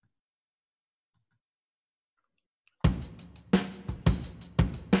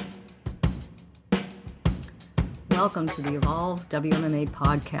welcome to the Evolve WMMA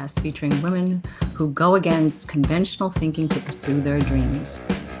podcast featuring women who go against conventional thinking to pursue their dreams.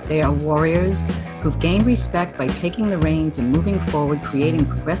 They are warriors who've gained respect by taking the reins and moving forward, creating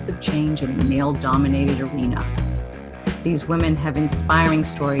progressive change in a male-dominated arena. These women have inspiring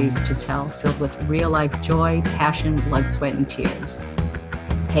stories to tell, filled with real-life joy, passion, blood, sweat, and tears.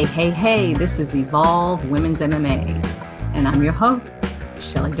 Hey, hey, hey, this is Evolve Women's MMA, and I'm your host,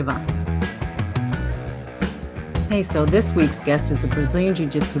 Shelley Devine. Hey, so this week's guest is a Brazilian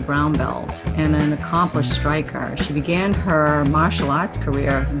Jiu-Jitsu brown belt and an accomplished striker. She began her martial arts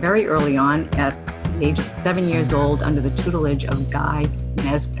career very early on at the age of 7 years old under the tutelage of Guy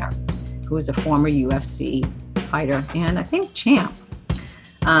Messner, who is a former UFC fighter and I think champ.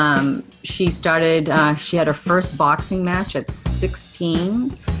 She had her first boxing match at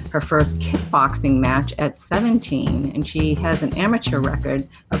 16, her first kickboxing match at 17, and she has an amateur record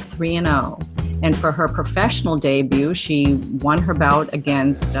of 3-0. And for her professional debut, she won her bout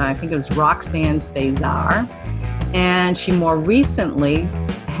against, I think it was Roxanne Cesar. And she more recently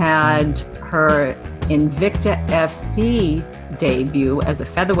had her Invicta FC debut as a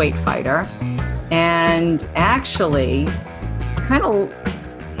featherweight fighter. And actually,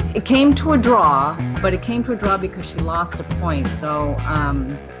 it came to a draw, but it came to a draw because she lost a point. So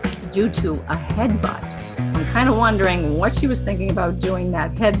due to a headbutt. So I'm kind of wondering what she was thinking about doing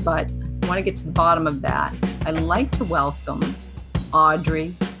that headbutt. I want to get to the bottom of that. I'd like to welcome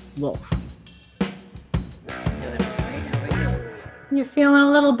Audrey Wolfe. You feeling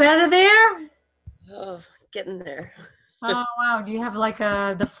a little better there? Oh, getting there. Oh, wow. Do you have like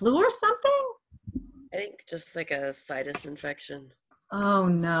the flu or something? I think just like a sinus infection. Oh,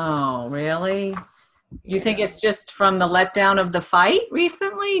 no. Really? Do you think it's just from the letdown of the fight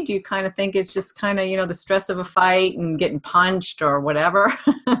recently? Do you kind of think it's just kind of, the stress of a fight and getting punched or whatever?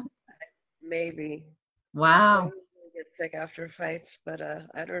 Maybe. Wow. I usually get sick after fights, but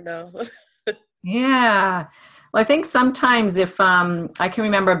I don't know. Yeah. Well, I think sometimes if I can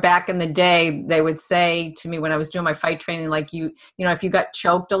remember back in the day, they would say to me when I was doing my fight training, like if you got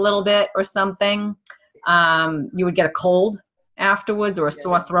choked a little bit or something, you would get a cold afterwards or a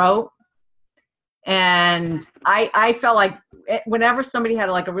sore throat. And I felt like whenever somebody had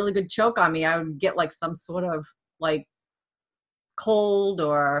like a really good choke on me, I would get like some sort of like cold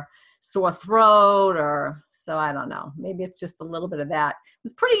or sore throat so I don't know. Maybe it's just a little bit of that. It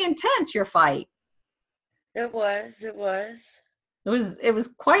was pretty intense, your fight. It was. It was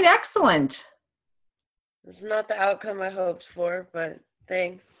quite excellent. It's not the outcome I hoped for, but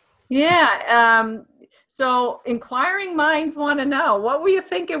thanks. Yeah. So inquiring minds want to know, what were you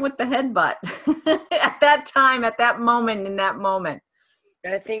thinking with the headbutt at that time, at that moment, in that moment?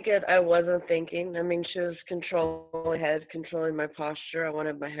 I think I wasn't thinking. I mean, she was controlling my head, controlling my posture. I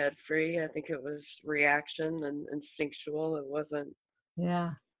wanted my head free. I think it was reaction and instinctual. It wasn't.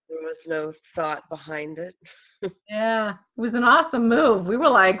 Yeah. There was no thought behind it. Yeah. It was an awesome move. We were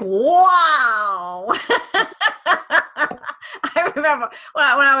like, wow. I remember when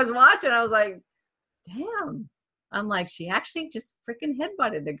I was watching, I was like, damn. I'm like, she actually just freaking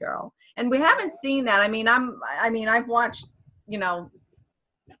headbutted the girl. And we haven't seen that. I mean, I've watched,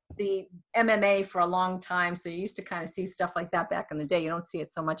 the MMA for a long time. So you used to kind of see stuff like that back in the day. You don't see it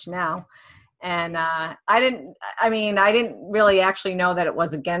so much now. And I didn't really actually know that it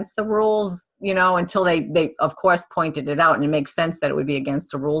was against the rules, until they of course pointed it out, and it makes sense that it would be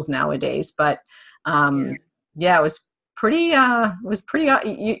against the rules nowadays. But yeah, it was pretty,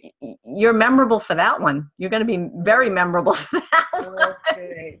 you're memorable for that one. You're going to be very memorable for that one.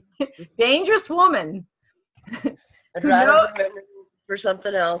 Okay. Dangerous woman. I'd rather remember for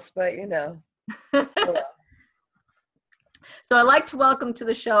something else, but So I'd like to welcome to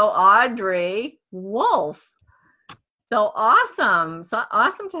the show Audrey Wolfe. So awesome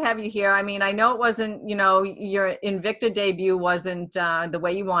to have you here. I mean, I know it wasn't, your Invicta debut wasn't the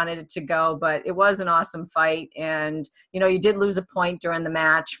way you wanted it to go, but it was an awesome fight. And, you did lose a point during the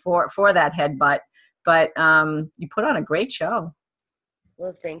match for that headbutt, but you put on a great show.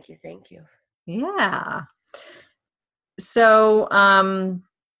 Well, thank you. Yeah. So,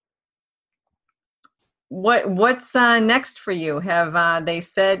 what's next for you? Have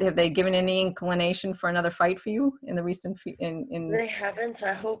they given any inclination for another fight for you in the recent? They haven't.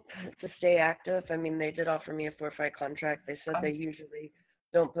 I hope to stay active. I mean, they did offer me a 4-fight contract. They said they usually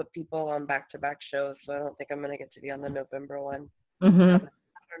don't put people on back-to-back shows, so I don't think I'm going to get to be on the November one. Mm-hmm. I'm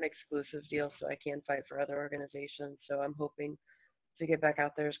an exclusive deal, so I can fight for other organizations. So I'm hoping to get back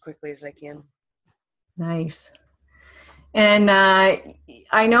out there as quickly as I can. Nice. And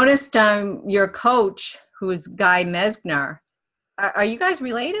I noticed your coach, who is Guy Messner. Are you guys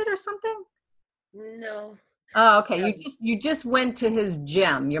related or something? No. Oh, okay. Um, You just went to his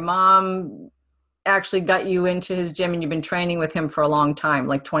gym. Your mom actually got you into his gym and you've been training with him for a long time,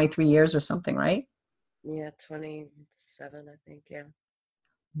 like 23 years or something, right? yeah, 27, I think. Yeah,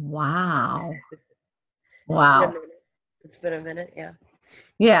 Wow. it's been a Wow. minute. It's been a minute. Yeah.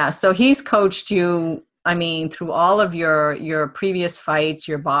 Yeah, so he's coached you, I mean, through all of your previous fights,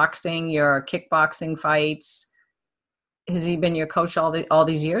 your boxing, your kickboxing fights. Has he been your coach all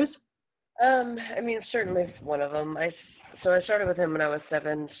these years? I mean, certainly one of them. So I started with him when I was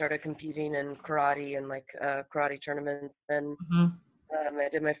 7. Started competing in karate and like karate tournaments. Then Hmm. I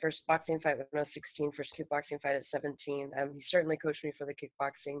did my first boxing fight when I was 16. First kickboxing fight at 17. He certainly coached me for the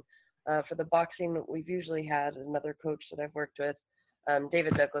kickboxing. For the boxing, we've usually had another coach that I've worked with.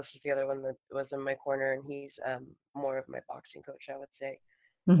 David Douglas is the other one that was in my corner, and he's more of my boxing coach, I would say.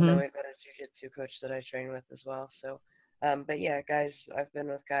 And then Hmm. we've got a jiu-jitsu coach that I train with as well. So, but yeah, guys, I've been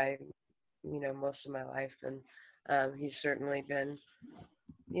with Guy, most of my life, and he's certainly been,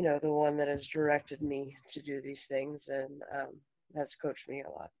 the one that has directed me to do these things and has coached me a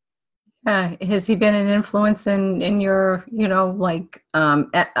lot. Has he been an influence in your, like,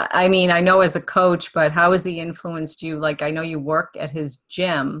 I mean, I know as a coach, but how has he influenced you? Like, I know you work at his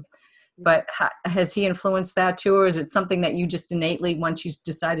gym, Hmm. but has he influenced that too, or is it something that you just innately, once you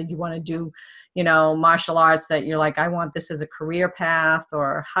decided you want to do, martial arts, that you're like, I want this as a career path?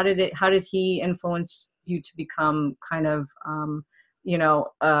 Or how did he influence you to become kind of,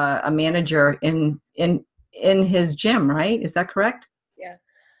 a manager in his gym, right? Is that correct? Yeah.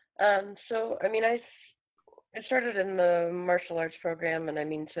 So, I mean, I started in the martial arts program, and I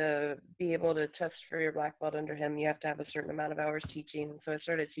mean, to be able to test for your black belt under him, you have to have a certain amount of hours teaching. So I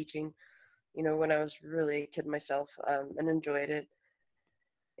started teaching, when I was really a kid myself, and enjoyed it.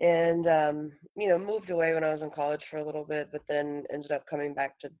 And moved away when I was in college for a little bit, but then ended up coming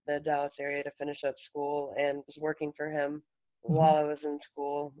back to the Dallas area to finish up school, and was working for him Mhm. while I was in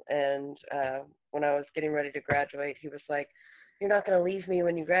school. And when I was getting ready to graduate, he was like, "You're not going to leave me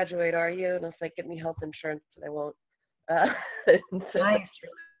when you graduate, are you?" And I was like, "Get me health insurance, and I won't." uh, and so that's Nice.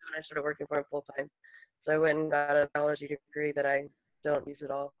 really when I started working for him full time. So I went and got a biology degree that I don't use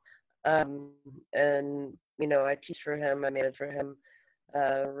at all. And I teach for him, I manage for him,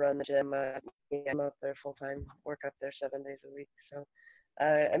 run the gym. I'm up there full time, work up there 7 days a week. So,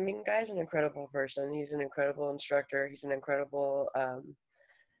 I mean, Guy's an incredible person. He's an incredible instructor. He's an incredible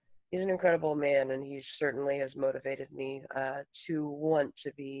man, and he certainly has motivated me to want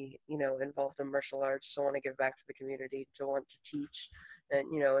to be, involved in martial arts, to want to give back to the community, to want to teach, and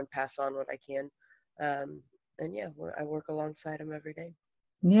and pass on what I can. And yeah, I work alongside him every day.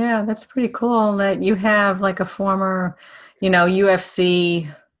 Yeah, that's pretty cool that you have like a former, UFC.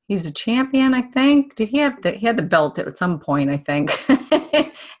 He's a champion, I think. Did he had the belt at some point, I think.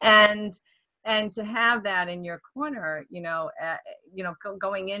 and and to have that in your corner,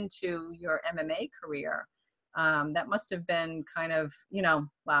 going into your MMA career, that must have been kind of,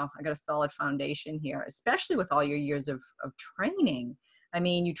 wow, I got a solid foundation here, especially with all your years of training. I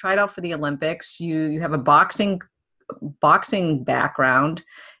mean, you tried out for the Olympics. You have a boxing background,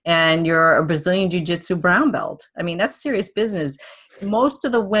 and you're a Brazilian Jiu-Jitsu brown belt. I mean, that's serious business. Most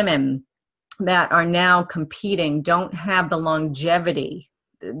of the women that are now competing don't have the longevity.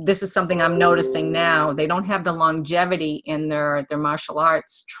 This is something I'm noticing now. They don't have the longevity in their martial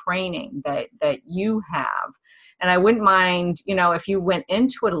arts training that you have. And I wouldn't mind, if you went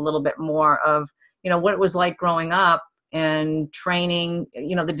into it a little bit more of, what it was like growing up and training,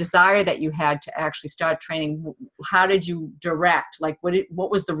 the desire that you had to actually start training. How did you direct? Like,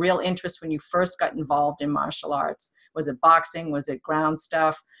 what was the real interest when you first got involved in martial arts? Was it boxing? Was it ground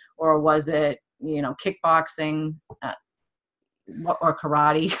stuff? Or was it, kickboxing, or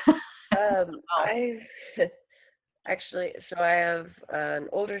karate? Oh. I actually, so I have an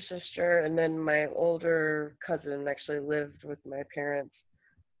older sister, and then my older cousin actually lived with my parents.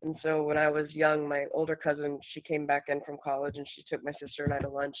 And so when I was young, my older cousin, she came back in from college, and she took my sister and I to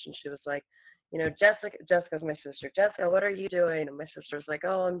lunch, and she was like, Jessica's my sister. Jessica, what are you doing? And my sister was like,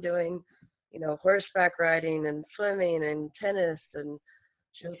 oh, I'm doing, horseback riding and swimming and tennis. And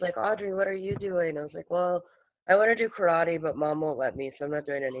she was like, Audrey, what are you doing? I was like, well, I want to do karate, but mom won't let me, so I'm not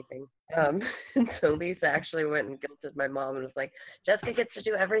doing anything. And so Lisa actually went and guilted my mom and was like, Jessica gets to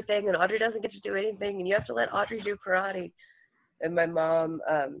do everything, and Audrey doesn't get to do anything, and you have to let Audrey do karate. And my mom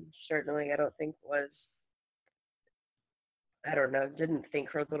certainly, I don't think I don't know, didn't think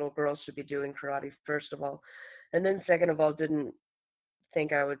her little girl should be doing karate, first of all. And then second of all, didn't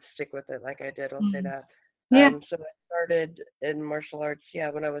think I would stick with it like I did, I'll say Mhm. that. Yeah. So I started in martial arts, yeah,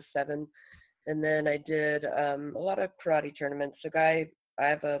 when I was 7. And then I did a lot of karate tournaments. So I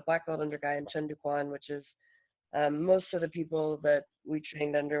have a black belt under Guy in Chen Duquan, which is Most of the people that we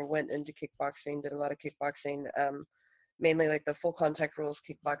trained under went into kickboxing, did a lot of kickboxing, mainly like the full contact rules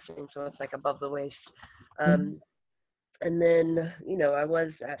kickboxing, so it's like above the waist. Mm-hmm. And then, I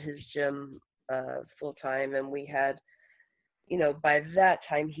was at his gym full time, and we had, by that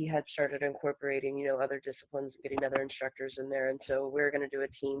time he had started incorporating, other disciplines, getting other instructors in there. And so we were going to do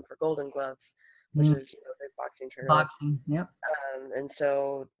a team for Golden Gloves, which is, the boxing tournament. Boxing, yep. And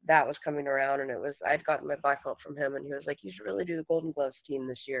so that was coming around, and I'd gotten my black belt from him, and he was like, you should really do the Golden Gloves team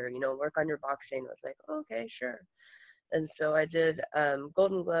this year, work on your boxing. I was like, okay, sure. And so I did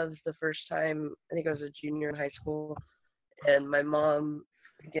Golden Gloves the first time. I think I was a junior in high school, and my mom,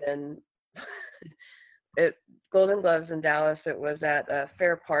 again, Golden Gloves in Dallas, it was at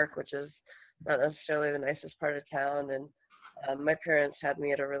Fair Park, which is not necessarily the nicest part of town. And my parents had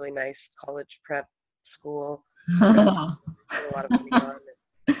me at a really nice college prep school. A lot of money on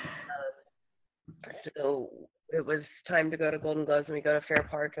it. So it was time to go to Golden Gloves, and we go to Fair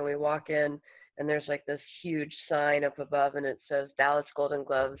Park, and we walk in, and there's like this huge sign up above, and it says Dallas Golden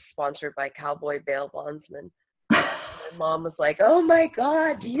Gloves, sponsored by Cowboy Bail Bondsman. My mom was like, oh my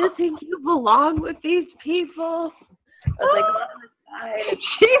God, do you think you belong with these people? I was like, Mom, it's fine.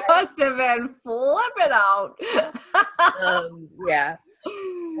 She must have been flipping out. Yeah.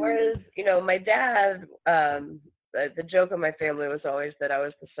 Whereas, my dad, the joke of my family was always that I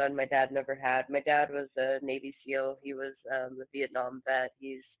was the son my dad never had. My dad was a Navy SEAL. He was a Vietnam vet.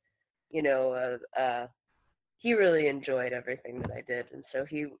 He's, he really enjoyed everything that I did. And so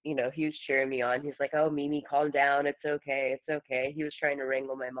he was cheering me on. He's like, oh, Mimi, calm down. It's okay. It's okay. He was trying to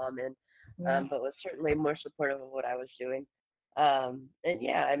wrangle my mom in, but was certainly more supportive of what I was doing. And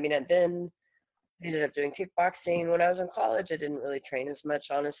yeah, I mean, then I ended up doing kickboxing. When I was in college, I didn't really train as much,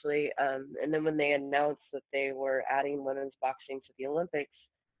 honestly. And then when they announced that they were adding women's boxing to the Olympics,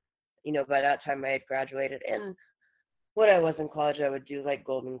 by that time I had graduated. And when I was in college, I would do like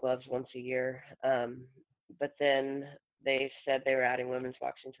Golden Gloves once a year. But then they said they were adding women's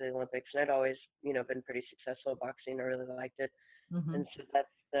boxing to the Olympics, and I'd always, been pretty successful at boxing. I really liked it. Mm-hmm. And so that's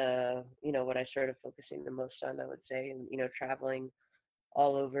what I started focusing the most on, I would say, and, traveling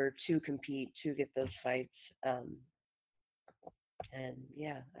all over to compete, to get those fights. And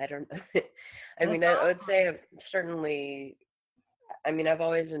yeah, I don't know. I mean, awesome. I would say I've certainly, I've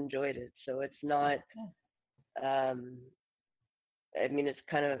always enjoyed it. So it's not, it's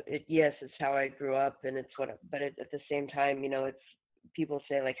kind of, yes, it's how I grew up, and it's but at the same time, it's, people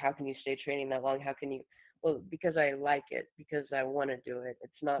say, like, how can you stay training that long? How can you? Well, because I like it, because I want to do it.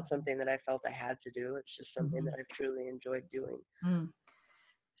 It's not something that I felt I had to do. It's just something that I've truly enjoyed doing.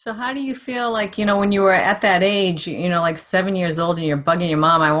 So how do you feel like, when you were at that age, like 7 years old, and you're bugging your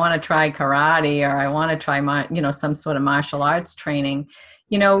mom, I want to try karate, or I want to try some sort of martial arts training?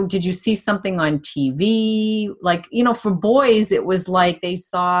 Did you see something on TV? Like, for boys, it was like they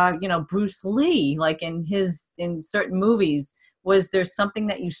saw, Bruce Lee, like in certain movies. Was there something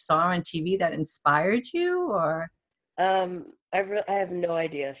that you saw on TV that inspired you, or? I have no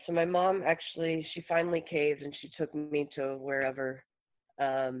idea. So my mom actually, she finally caved, and she took me to wherever.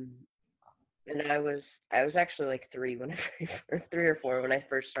 And I was actually like 3 or 4 when I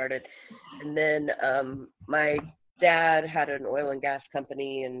first started. And then my dad had an oil and gas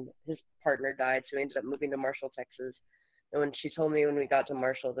company, and his partner died, so he ended up moving to Marshall, Texas. And when she told me when we got to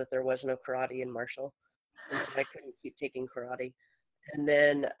Marshall that there was no karate in Marshall, and so I couldn't keep taking karate. And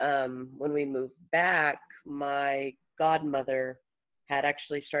then when we moved back, my godmother had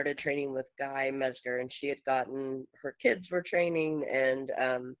actually started training with Guy Mesger, and she had gotten, her kids were training, and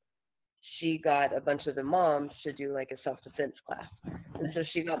she got a bunch of the moms to do like a self-defense class. And so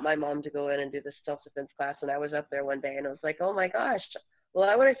she got my mom to go in and do the self-defense class, and I was up there one day, and I was like, oh my gosh, well,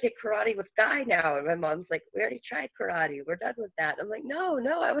 I want to take karate with Guy now. And my mom's like, we already tried karate. We're done with that. I'm like, no,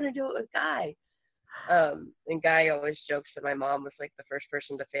 I want to do it with Guy. And Guy always jokes that my mom was like the first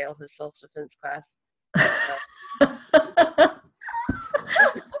person to fail his self-defense class.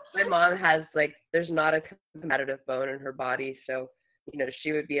 My mom has there's not a competitive bone in her body, so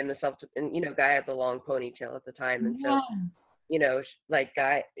she would be in the and Guy had the long ponytail at the time, and so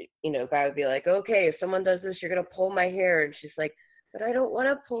Guy would be like, okay, if someone does this, you're gonna pull my hair, and she's like, but I don't want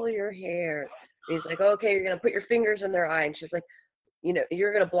to pull your hair. And he's like, okay, you're gonna put your fingers in their eye, and she's like,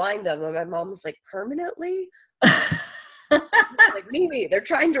 you're gonna blind them. And my mom was like, permanently? Like, Mimi, they're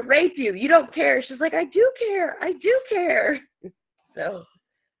trying to rape you. You don't care. She's like, I do care. So.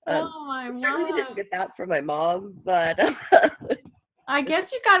 Oh my God. I certainly didn't get that from my mom, but I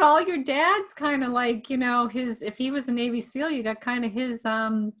guess you got all your dad's kind of like, if he was a Navy SEAL, you got kind of his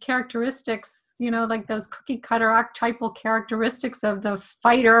characteristics, like those cookie cutter archetypal characteristics of the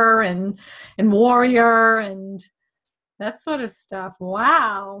fighter and warrior and that sort of stuff.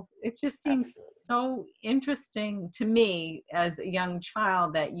 Wow. It just seems Absolutely. so interesting to me as a young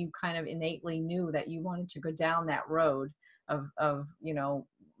child that you kind of innately knew that you wanted to go down that road of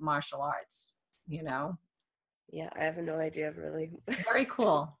martial arts, Yeah, I have no idea really. It's very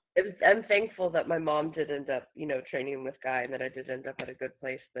cool. I'm thankful that my mom did end up, training with Guy, and that I did end up at a good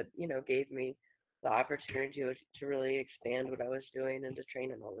place that, gave me the opportunity to really expand what I was doing and to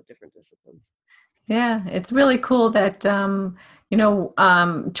train in all the different disciplines. Yeah, it's really cool that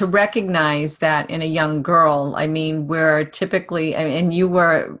to recognize that in a young girl. I mean, we're typically, and you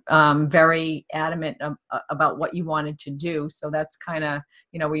were very adamant about what you wanted to do. So that's kind of,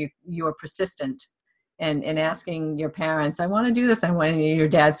 you were persistent and asking your parents, I want to do this. And when your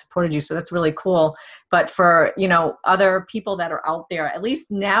dad supported you. So that's really cool. But for, other people that are out there, at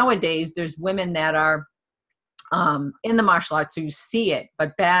least nowadays, there's women that are in the martial arts, so you see it.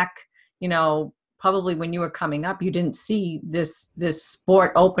 But back, probably when you were coming up, you didn't see this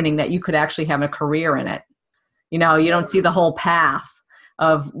sport opening that you could actually have a career in it. You don't see the whole path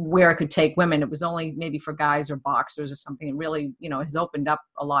of where it could take women. It was only maybe for guys or boxers or something. It really, has opened up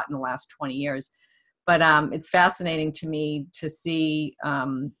a lot in the last 20 years. But it's fascinating to me to see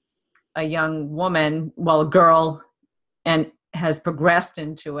a young woman, well, a girl, and has progressed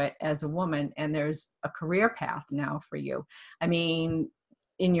into it as a woman, and there's a career path now for you. I mean,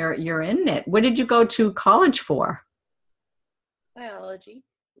 you're in it. What did you go to college for? Biology.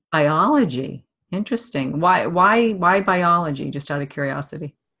 Biology. Interesting. Why biology? Just out of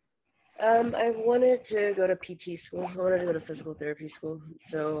curiosity. I wanted to go to PT school. I wanted to go to physical therapy school.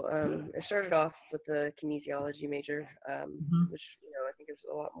 So I started off with a kinesiology major, Mm-hmm. which I think is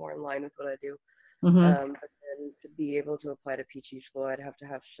a lot more in line with what I do. Mm-hmm. But then to be able to apply to PT school, I'd have to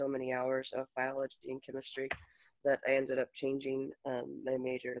have so many hours of biology and chemistry that I ended up changing my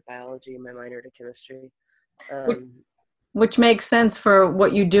major to biology and my minor to chemistry. Um, Which makes sense for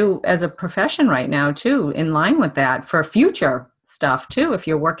what you do as a profession right now too, in line with that for future stuff too. If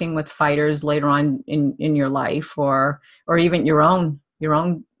you're working with fighters later on in your life, or even your own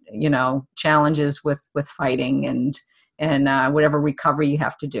challenges with fighting and whatever recovery you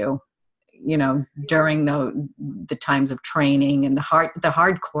have to do, during the times of training and the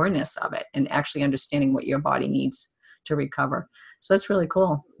hardcoreness of it, and actually understanding what your body needs to recover. So that's really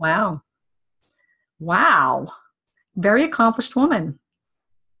cool. Wow. Very accomplished woman.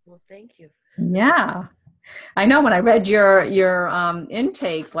 well, thank you. Yeah. I know when I read your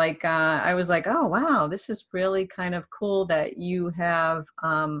intake, like I was like, oh wow, this is really kind of cool that you have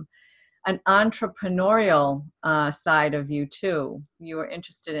an entrepreneurial side of you too. You are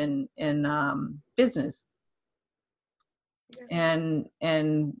interested in business Yeah.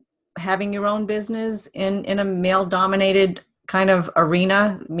 and having your own business in a male dominated kind of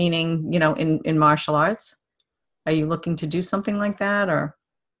arena, meaning in martial arts. Are you looking to do something like that, or?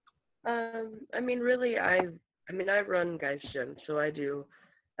 I mean, really, I run Guy's Gym, so I do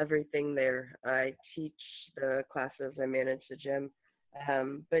everything there. I teach the classes, I manage the gym.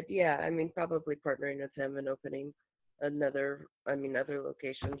 But yeah, I mean, probably partnering with him and opening other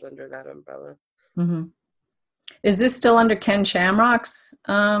locations under that umbrella. Mm-hmm. Is this still under Ken Shamrock's,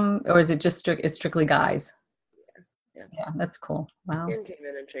 or is it just it's strictly guys? Yeah. Yeah, that's cool. Wow. Ken came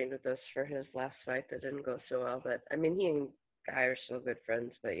in and trained with us for his last fight that didn't go so well, but I mean, he and Guy are still good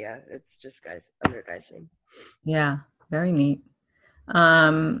friends. But yeah, it's just guys under Guy's name. Yeah, very neat.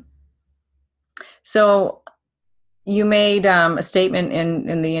 Um, so you made a statement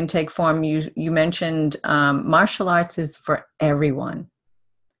in the intake form. You mentioned martial arts is for everyone,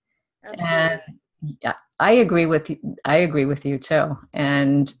 and Absolutely. yeah, I agree with you too,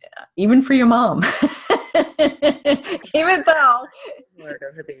 and even for your mom, even though. Hard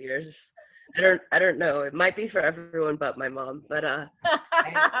over the years. I don't know. It might be for everyone but my mom. But I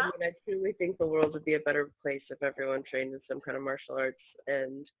mean, I truly think the world would be a better place if everyone trained in some kind of martial arts.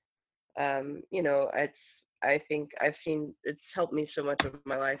 And it's I think I've seen it's helped me so much of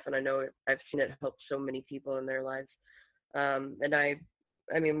my life, and I know I've seen it help so many people in their lives. And I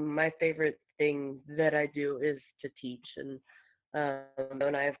mean, my favorite thing that I do is to teach, and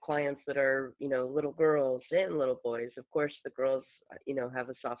I have clients that are, little girls and little boys. Of course, the girls, have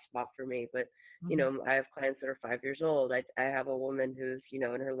a soft spot for me, but Mhm, I have clients that are 5 years old. I have a woman who's, in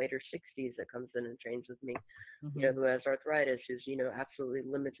her later 60s that comes in and trains with me, mhm, who has arthritis, who's, absolutely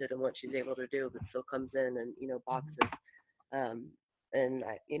limited in what she's able to do, but still comes in and, mhm, boxes. Um, and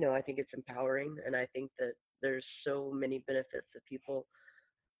I think it's empowering, and I think that there's so many benefits that people,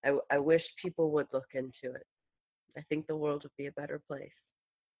 I wish people would look into it. I think the world would be a better place.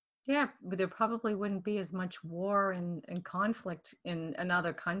 Yeah, but there probably wouldn't be as much war and conflict in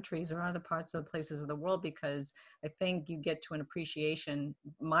other countries or other parts of the places of the world, because I think you get to an appreciation.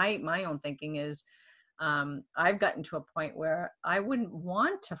 My own thinking is, I've gotten to a point where I wouldn't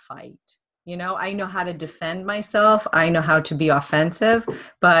want to fight. You know, I know how to defend myself. I know how to be offensive,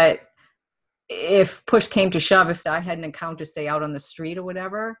 but if push came to shove, if I had an encounter, say out on the street or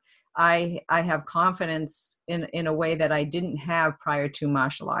whatever, I have confidence in a way that I didn't have prior to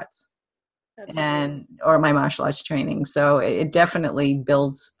martial arts Absolutely. and or my martial arts training. So it definitely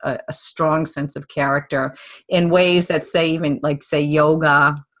builds a strong sense of character in ways that, say, even like say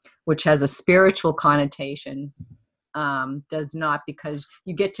yoga, which has a spiritual connotation, does not, because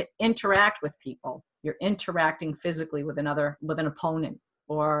you get to interact with people. You're interacting physically with an opponent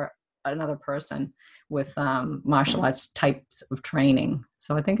or another person with martial arts types of training.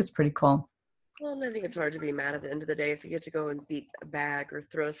 So I think it's pretty cool. Well, and I think it's hard to be mad at the end of the day if you get to go and beat a bag or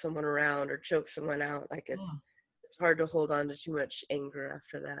throw someone around or choke someone out. Like it's hard to hold on to too much anger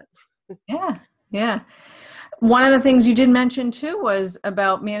after that. Yeah, yeah. One of the things you did mention too was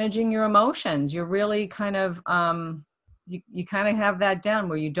about managing your emotions. You're really kind of you kind of have that down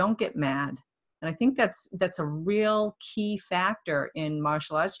where you don't get mad. And I think that's a real key factor in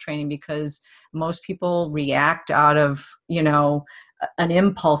martial arts training, because most people react out of, an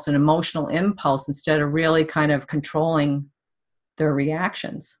impulse, an emotional impulse, instead of really kind of controlling their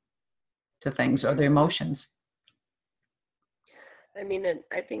reactions to things or their emotions. I mean,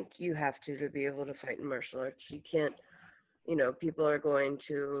 I think you have to be able to fight in martial arts. You can't, people are going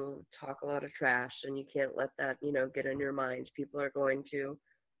to talk a lot of trash, and you can't let that, get in your mind. People are going to,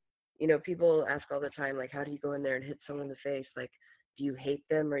 people ask all the time, like, how do you go in there and hit someone in the face? Like, do you hate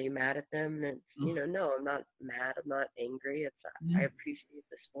them? Are you mad at them? And, no, I'm not mad. I'm not angry. I appreciate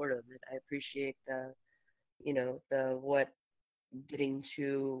the sport of it. I appreciate the what getting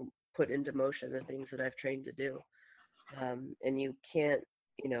to put into motion the things that I've trained to do. And you can't,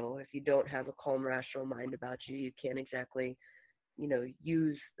 if you don't have a calm, rational mind about you, you can't exactly,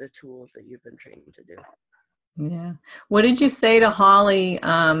 use the tools that you've been trained to do. Yeah. What did you say to Holly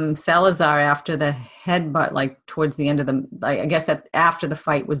Salazar after the headbutt, like towards the end of I guess after the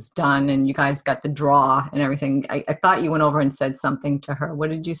fight was done and you guys got the draw and everything? I thought you went over and said something to her. What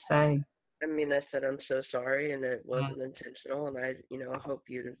did you say? I mean, I said I'm so sorry, and it wasn't intentional, and I, hope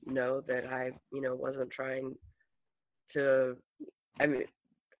you know that I, wasn't trying to. I mean,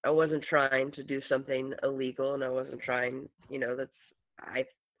 I wasn't trying to do something illegal, and I wasn't trying. That's I.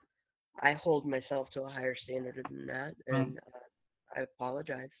 I hold myself to a higher standard than that, Right. and I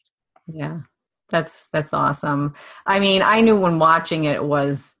apologized. Yeah. That's awesome. I mean, I knew when watching it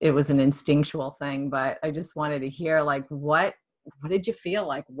was an instinctual thing, but I just wanted to hear, like, what did you feel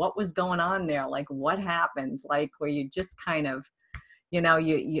like? What was going on there? Like, what happened? Like, where you just kind of,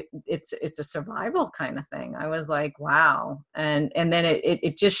 it's a survival kind of thing. I was like, wow. And then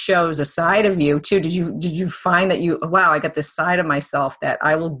it just shows a side of you too. Did you find that wow, I got this side of myself that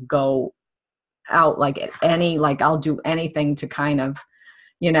I will go out like I'll do anything to kind of,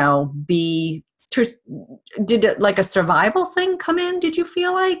 be, did it like a survival thing come in? Did you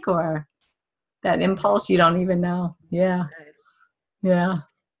feel like, or that impulse? You don't even know. Yeah. Yeah.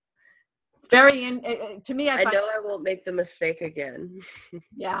 It's very, to me, I I find, know I won't make the mistake again.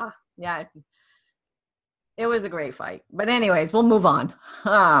 yeah. Yeah. It was a great fight. But anyways, we'll move on.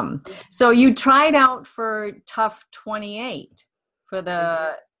 So you tried out for Tough 28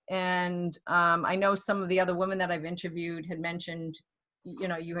 for and I know some of the other women that I've interviewed had mentioned,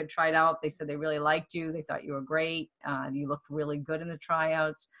 you had tried out. They said they really liked you. They thought you were great. You looked really good in the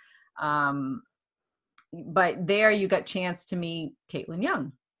tryouts. But there you got a chance to meet Caitlin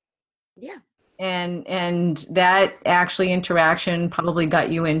Young. Yeah. And that actually interaction probably got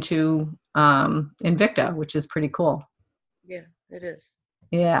you into Invicta, which is pretty cool. Yeah, it is.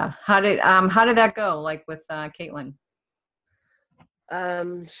 Yeah. How did that go? Like with Caitlin?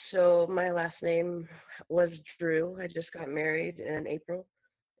 So my last name was Drew. I just got married in April,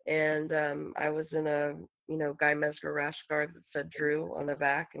 and I was in a Guy Mesger rash guard that said Drew on the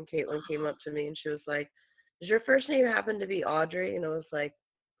back, and Caitlin came up to me and she was like, "Does your first name happen to be Audrey?" And I was like,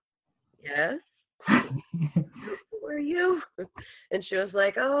 "Yes." Who are you? And she was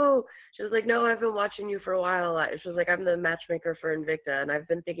like, "Oh," she was like, "No, I've been watching you for a while." She was like, "I'm the matchmaker for Invicta, and I've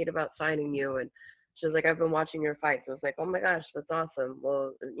been thinking about signing you." And she was like, "I've been watching your fights." I was like, "Oh my gosh, that's awesome."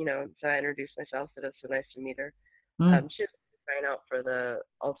 Well, so I introduced myself. Said it's so nice to meet her. She was trying out for the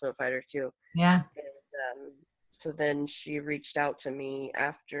Ultimate Fighter too. Yeah. And so then she reached out to me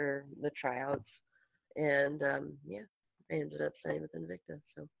after the tryouts, And yeah, I ended up signing with Invicta.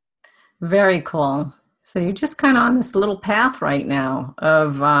 So Very cool. So you're just kind of on this little path right now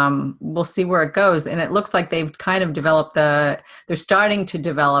of we'll see where it goes. And it looks like they've kind of developed they're starting to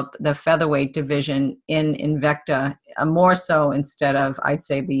develop the featherweight division in Invicta more so instead of, I'd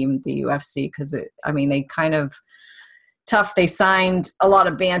say, the UFC, because I mean, they kind of tough. They signed a lot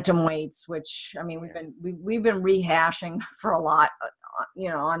of bantamweights, which I mean, we've been rehashing for a lot,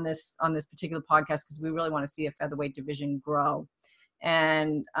 on this particular podcast, because we really want to see a featherweight division grow.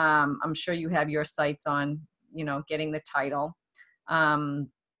 And I'm sure you have your sights on, getting the title.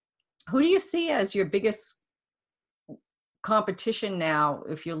 Who do you see as your biggest competition now,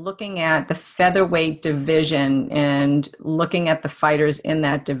 if you're looking at the featherweight division and looking at the fighters in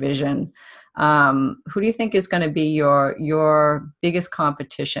that division? Who do you think is going to be your biggest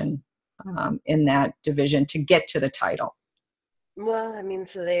competition in that division to get to the title? well, I mean,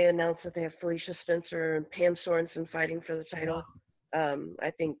 so they announced that they have Felicia Spencer and Pam Sorensen fighting for the title.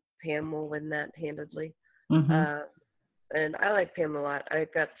 I think Pam will win that handedly. Mm-hmm. Uh, and I like Pam a lot. I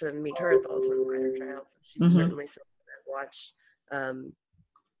got to meet her at the Ultimate Fighter trials. She's Mm-hmm. certainly someone I've watched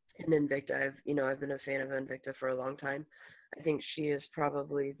in Invicta. I've been a fan of Invicta for a long time. I think she is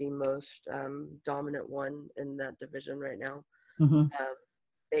probably the most dominant one in that division right now. Mm-hmm.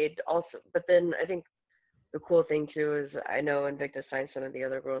 They'd also, but then I think the cool thing too is I know Invicta signed some of the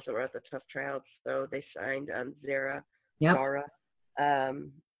other girls that were at the tough tryouts. So they signed Yep. Zara,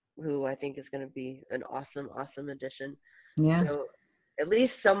 who I think is going to be an awesome addition. Yeah. So at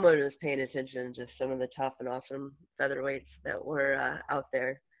least someone was paying attention to some of the tough and awesome featherweights that were out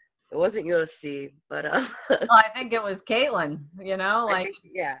there. It wasn't UFC, but Well, I think it was Caitlin, I think,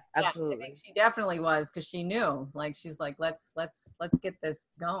 yeah, yeah, I think absolutely. she definitely was, because she knew, like, she's like, let's get this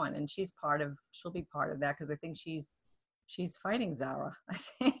going, and she'll be part of that, because I think she's fighting Zara, I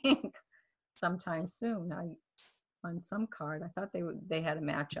think, sometime soon. On some card, I thought they had a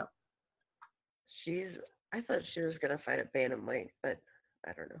matchup. I thought she was gonna fight at bantamweight, but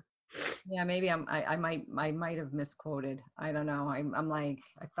I don't know. Yeah, maybe I might have misquoted. I don't know. I'm like,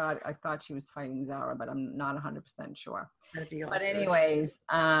 I thought she was fighting Zara, but I'm not 100% sure. That'd be awesome. But anyways,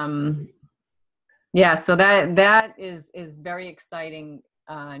 yeah, so that is very exciting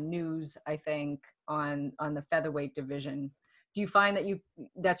news, I think, on the featherweight division. Do you find that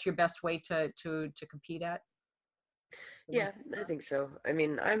that's your best way to compete at? Yeah, I think so. I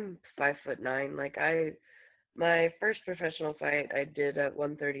mean, I'm 5'9". Like my first professional fight I did at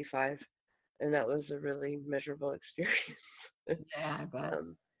 135, and that was a really miserable experience. Yeah, I bet.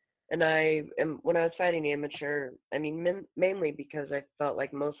 And when I was fighting amateur, I mean, mainly because I felt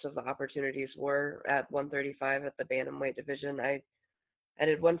like most of the opportunities were at 135 at the bantamweight division. I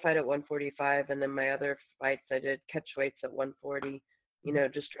did one fight at 145, and then my other fights I did catch weights at 140.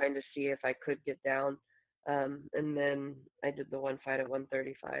 Just trying to see if I could get down. And then I did the one fight at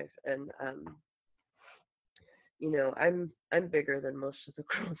 135, and I'm bigger than most of the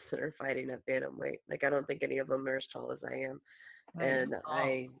girls that are fighting at bantamweight. Like I don't think any of them are as tall as I am, and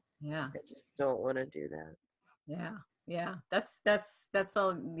Yeah. I just don't want to do that. Yeah. That's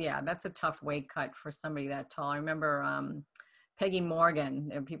a tough weight cut for somebody that tall. I remember Peggy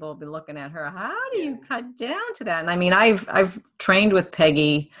Morgan, and people will be looking at her. How do you cut down to that? And I mean, I've trained with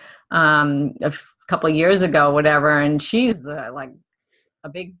Peggy a couple of years ago, whatever, and she's like a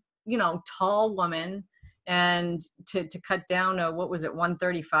big, tall woman. And to cut down to, what was it,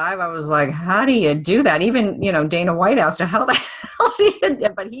 135? I was like, how do you do that? Even, Dana White asked her, how the hell do you do?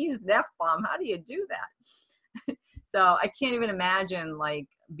 But he used an F-bomb. How do you do that? So I can't even imagine like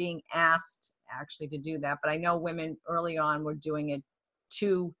being asked actually to do that. But I know women early on were doing it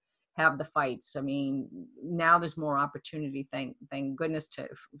to have the fights. I mean, now there's more opportunity, thank goodness,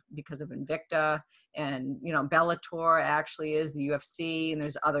 because of Invicta, and Bellator actually is the UFC, and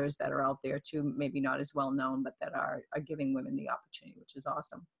there's others that are out there too, maybe not as well known, but that are giving women the opportunity, which is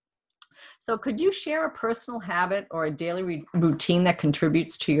awesome. So could you share a personal habit or a daily routine that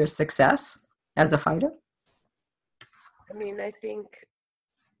contributes to your success as a fighter? I mean, I think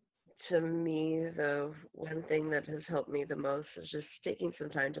to me, the one thing that has helped me the most is just taking some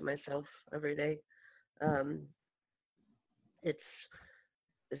time to myself every day. Um, it's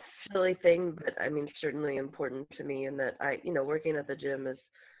a silly thing, but I mean, certainly important to me in that working at the gym it's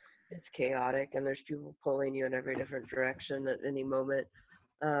chaotic, and there's people pulling you in every different direction at any moment.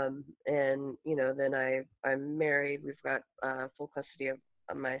 And then I'm married. We've got full custody of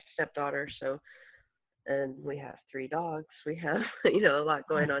my stepdaughter, and we have 3 dogs. We have a lot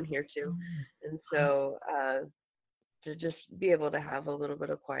going on here too, and so to just be able to have a little bit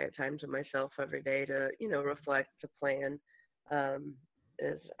of quiet time to myself every day to reflect, to plan,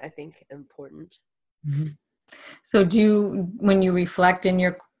 is I think important. Mhm. So when you reflect in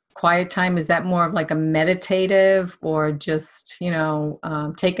your quiet time, is that more of like a meditative or just,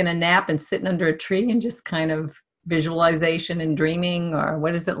 taking a nap and sitting under a tree and just kind of visualization and dreaming, or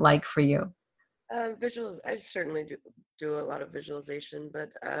what is it like for you? I certainly do a lot of visualization, but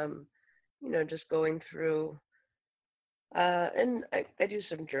just going through, and I do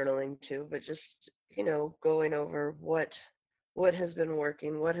some journaling too, but just going over what has been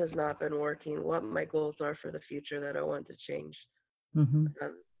working, what has not been working, what my goals are for the future that I want to change, Hmm.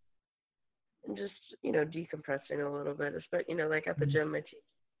 um, and just decompressing a little bit. Especially like at the Hmm. gym, I teach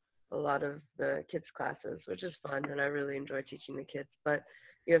a lot of the kids classes, which is fun, and I really enjoy teaching the kids. But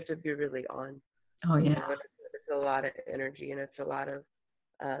you have to be really on, Oh yeah. and it's a lot of energy and it's a lot of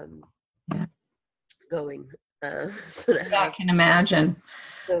um, Yeah. going uh, so to Yeah, I have can imagine.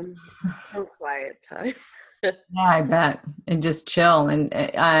 some some quiet time. Yeah, I bet. And just chill. And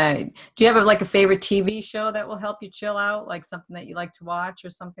do you have like a favorite TV show that will help you chill out? Like something that you like to watch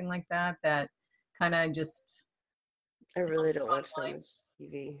or something like that, that kind of just I really helps don't watch you that unwind? much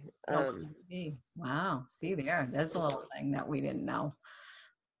TV. You don't watch TV. Wow. See there. There's a little thing that we didn't know.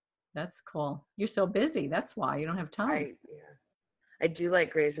 That's cool. You're so busy. That's why you don't have time. Yeah, I do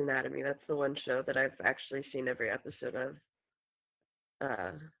like Grey's Anatomy. That's the one show that I've actually seen every episode of.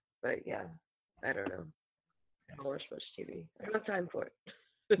 Uh, but yeah, I don't know. I don't watch much TV. I don't have time for it.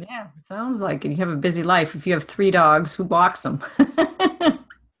 Yeah, it sounds like it. You have a busy life. If you have 3 dogs, who walks them? 3 dogs,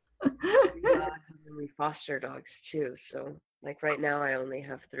 and then we foster dogs too. So like right now I only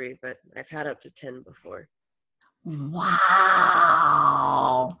have 3, but I've had up to 10 before.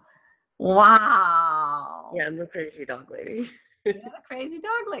 Wow. Wow. Yeah, I'm a crazy dog lady. You're a crazy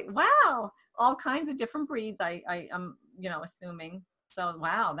dog lady. Wow. All kinds of different breeds, I'm, assuming. So,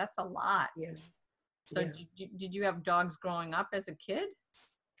 wow, that's a lot. Yeah, So, yeah. did you have dogs growing up as a kid?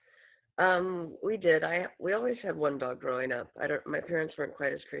 We did. We always had one dog growing up. I don't. My parents weren't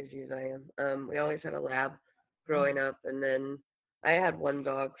quite as crazy as I am. We always had a lab growing up, and then I had one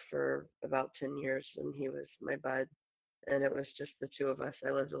dog for about 10 years, and he was my bud, and it was just the two of us. I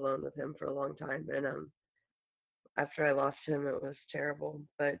lived alone with him for a long time, and after I lost him, it was terrible.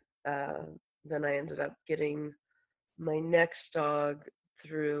 But uh, then I ended up getting my next dog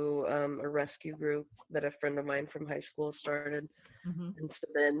through a rescue group that a friend of mine from high school started. Mm-hmm. And so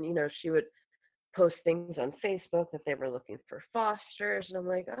then, she would post things on Facebook that they were looking for fosters. And I'm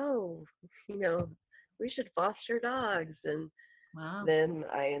like, oh, you know, we should foster dogs. And Wow. then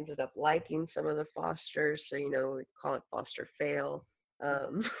I ended up liking some of the fosters. So, we call it foster fail.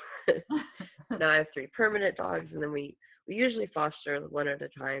 Um, now I have 3 permanent dogs, and then we usually foster one at a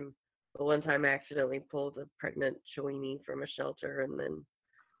time. But one time I accidentally pulled a pregnant Chiweenie from a shelter, and then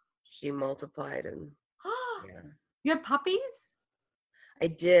she multiplied, and yeah. You have puppies? I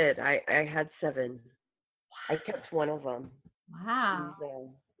did. I had 7. I kept one of them. Wow. And,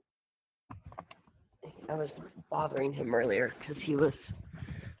 I was bothering him earlier because he was.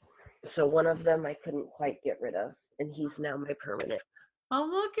 So one of them I couldn't quite get rid of, and he's now my permanent. Oh,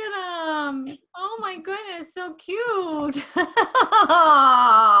 look at him. Oh my goodness, so cute.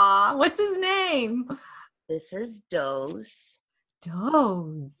 What's his name? This is Doze.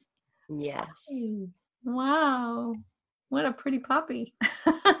 Doze. Yes. Hey, wow. What a pretty puppy.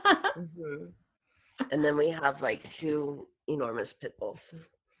 Hmm. And then we have like 2 enormous pit bulls.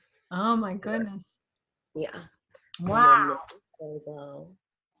 Oh my goodness. Yeah. Wow. And then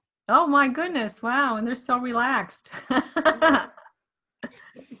Oh my goodness. Wow. And they're so relaxed. and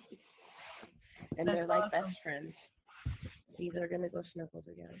That's they're like awesome. best friends. See, they're gonna go snuggle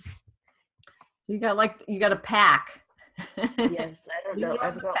together. So you got a pack. Yes, I don't You know. love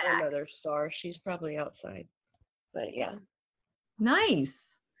I've the got pack. another star. She's probably outside. But yeah.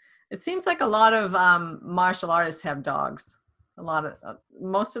 Nice. It seems like a lot of martial artists have dogs. A lot of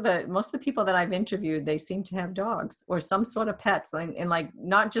most of the people that I've interviewed, they seem to have dogs or some sort of pets, and like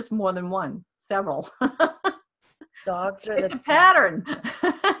not just more than one, several. Dogs are It's the a pattern.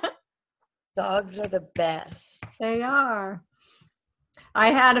 dogs are the best. They are. I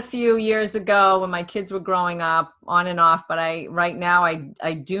had a few years ago when my kids were growing up, on and off, but right now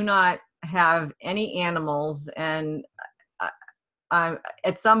I do not have any animals, and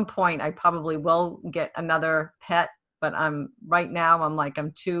at some point I probably will get another pet, but right now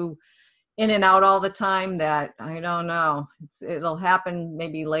I'm too in and out all the time that I don't know. It'll happen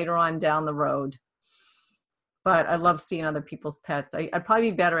maybe later on down the road. But I love seeing other people's pets. I'd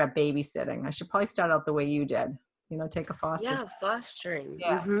probably be better at babysitting. I should probably start out the way you did. Take a foster. Yeah, fostering.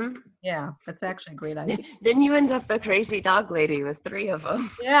 Yeah. Mm-hmm. Yeah, that's actually a great idea. Then you end up a crazy dog lady with 3 of them.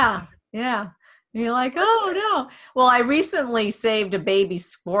 Yeah, yeah. You're like, oh no. Well, I recently saved a baby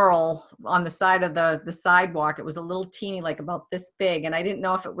squirrel on the side of the sidewalk. It was a little teeny, like about this big, and I didn't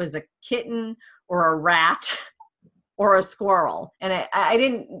know if it was a kitten or a rat or a squirrel. And I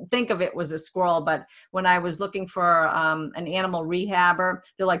didn't think of it was a squirrel, but when I was looking for an animal rehabber,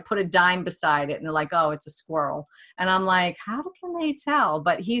 they're like, put a dime beside it. And they're like, oh, it's a squirrel. And I'm like, how can they tell?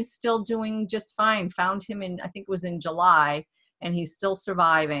 But he's still doing just fine. Found him in, I think it was in July, and he's still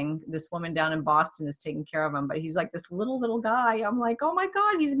surviving. This woman down in Boston is taking care of him, but he's like this little guy. I'm like, oh my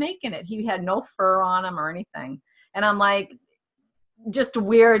God, he's making it. He had no fur on him or anything. And I'm like, just a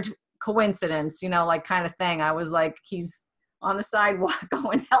weird coincidence, like kind of thing. I was like, he's on the sidewalk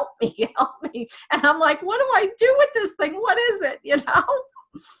going, help me, help me. And I'm like, what do I do with this thing? What is it?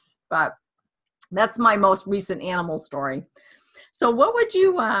 But that's my most recent animal story. So what would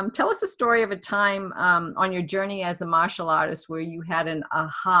you tell us a story of a time on your journey as a martial artist where you had an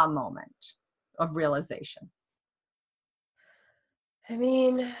aha moment of realization? I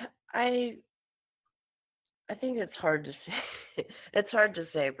mean, I think it's hard to say. It's hard to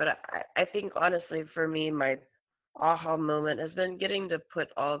say, but I think honestly for me, my aha moment has been getting to put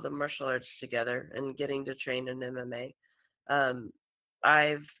all the martial arts together and getting to train in MMA.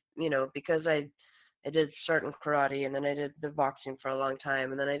 I've, because I did start in karate and then I did the boxing for a long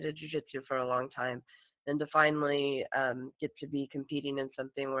time and then I did jujitsu for a long time. And to finally get to be competing in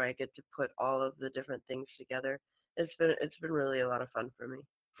something where I get to put all of the different things together, it's been really a lot of fun for me.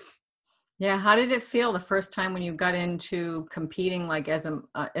 Yeah, how did it feel the first time when you got into competing, like as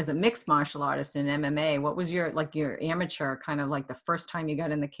a mixed martial artist in MMA? What was your amateur kind of like the first time you got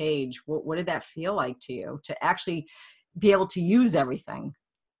in the cage? What did that feel like to you to actually be able to use everything?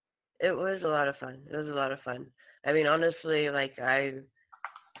 It was a lot of fun. It was a lot of fun. I mean, honestly, like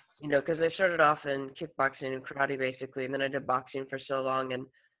because I started off in kickboxing and karate basically, and then I did boxing for so long. And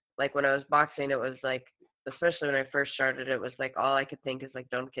like when I was boxing, it was like, especially when I first started, it was like all I could think is like,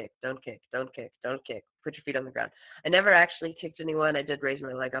 don't kick, don't kick, don't kick, don't kick, put your feet on the ground. I never actually kicked anyone. I did raise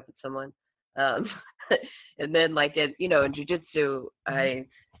my leg up at someone. Um, and then like in jujitsu, I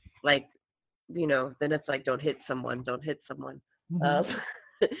like, then it's like, don't hit someone, don't hit someone. Mm-hmm. Um,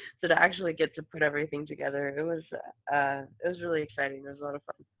 so to actually get to put everything together, it was really exciting. It was a lot of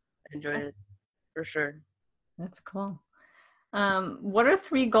fun. I enjoyed it for sure. That's cool. What are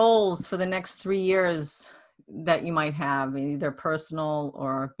 3 goals for the next 3 years that you might have, either personal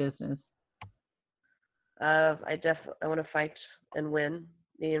or business? I want to fight and win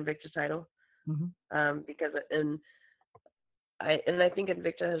the Invicta title. Mm-hmm. Because I think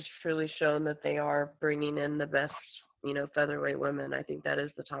Invicta has truly shown that they are bringing in the best, featherweight women. I think that is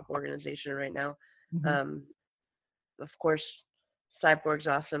the top organization right now. Mm-hmm. Um, of course, Cyborg's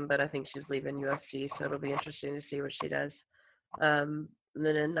awesome, but I think she's leaving UFC, so it'll be interesting to see what she does. And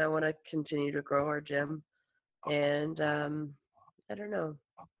then I want to continue to grow our gym, and I don't know.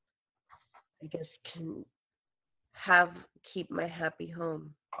 I guess can have keep my happy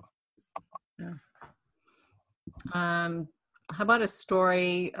home. Yeah. How about a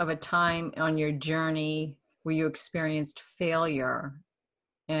story of a time on your journey where you experienced failure,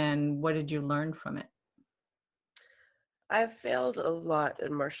 and what did you learn from it? I've failed a lot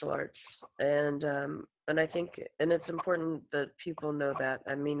in martial arts, and I think it's important that people know that.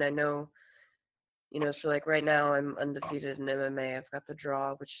 I mean, I know, so like right now I'm undefeated in MMA. I've got the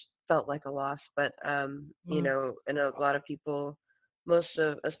draw, which felt like a loss, but Mm. and a lot of people,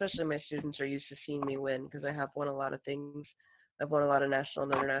 especially my students, are used to seeing me win because I have won a lot of things. I've won a lot of national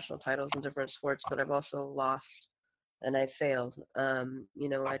and international titles in different sports, but I've also lost and I failed.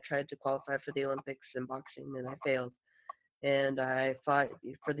 I tried to qualify for the Olympics in boxing and I failed. And I fought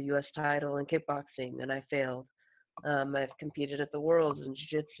for the U.S. title in kickboxing and I failed. I've competed at the Worlds in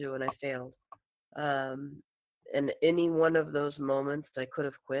Jiu-Jitsu and I failed. Um, and any one of those moments, I could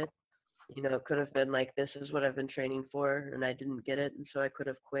have quit. It could have been like, this is what I've been training for, and I didn't get it, and so I could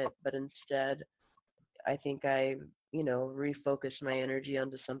have quit. But instead, I think I, refocused my energy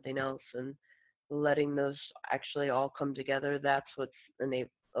onto something else and letting those actually all come together. That's what's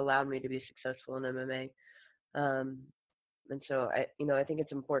allowed me to be successful in MMA. Um, and so I think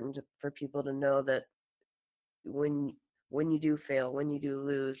it's important for people to know that when when you do fail, when you do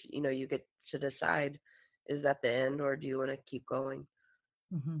lose, you get to decide, is that the end or do you want to keep going?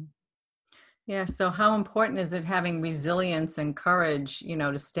 Mm-hmm. Yeah. So how important is it having resilience and courage,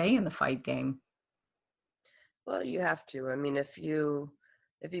 to stay in the fight game? Well, you have to. I mean, if you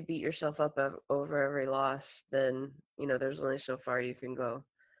beat yourself up over every loss, then there's only so far you can go.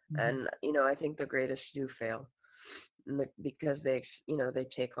 Mm-hmm. And I think the greatest do fail, because they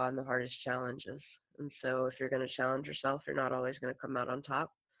take on the hardest challenges. And so if you're going to challenge yourself, you're not always going to come out on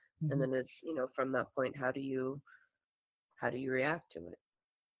top. And Mm-hmm. then it's, from that point, how do you react to it?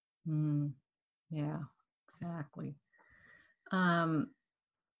 Mm. Yeah, exactly. Um,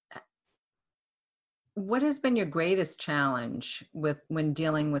 what has been your greatest challenge with when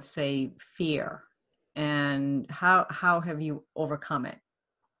dealing with, say, fear, and how have you overcome it?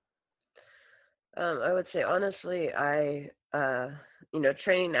 I would say honestly,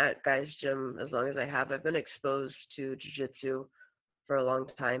 training at Guy's Gym as long as I have, I've been exposed to jujitsu for a long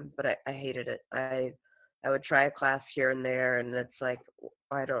time, but I hated it. I would try a class here and there, and it's like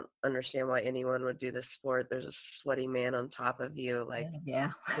I don't understand why anyone would do this sport. There's a sweaty man on top of you, like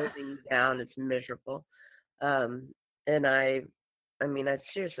Yeah. holding you down. It's miserable. Um, and I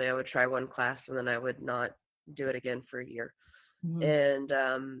seriously, I would try one class and then I would not do it again for a year. Mhm.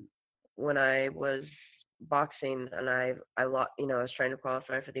 And when I was boxing and I lost, I was trying to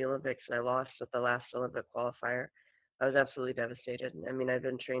qualify for the Olympics and I lost at the last Olympic qualifier. I was absolutely devastated. I mean, I've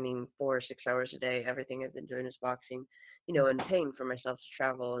been training 4 or 6 hours a day. Everything I've been doing is boxing, and paying for myself to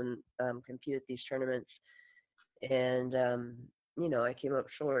travel and compete at these tournaments. And I came up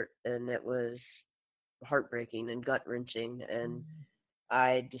short, and it was heartbreaking and gut wrenching. And Mhm.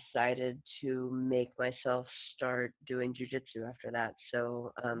 I decided to make myself start doing jujitsu after that.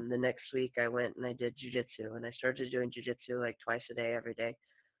 So the next week I went and I did jujitsu, and I started doing jujitsu like twice a day, every day,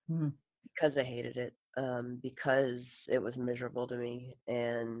 Mhm. because I hated it, because it was miserable to me.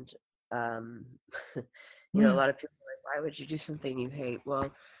 And um, a Mhm. lot of people are like, why would you do something you hate?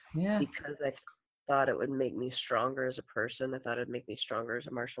 Well, Yeah. because I thought it would make me stronger as a person. I thought it would make me stronger as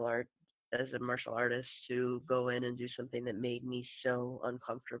a martial artist to go in and do something that made me so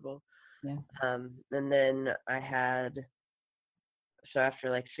uncomfortable. Yeah. And then so after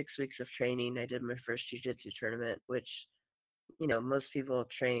like 6 weeks of training, I did my first jiu-jitsu tournament, which, most people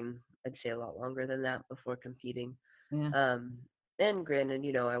train, I'd say, a lot longer than that before competing. Yeah. Um, and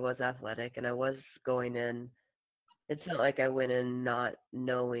granted, I was athletic and I was going in. It's not like I went in not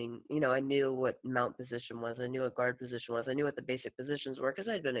knowing, I knew what mount position was. I knew what guard position was. I knew what the basic positions were because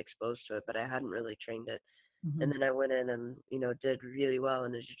I'd been exposed to it, but I hadn't really trained it. And Mhm. then I went in and, did really well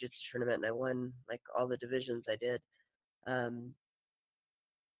in the jiu-jitsu tournament and I won like all the divisions I did. Um,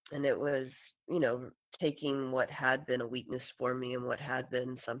 and it was, you know, taking what had been a weakness for me and what had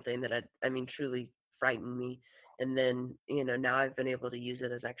been something that truly frightened me. And then, now I've been able to use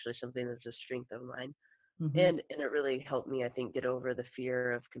it as actually something that's a strength of mine. Mhm. And it really helped me, I think, get over the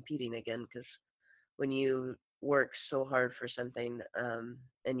fear of competing again. Because when you work so hard for something,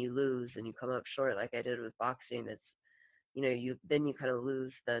 and you lose and you come up short, like I did with boxing, it's, you kind of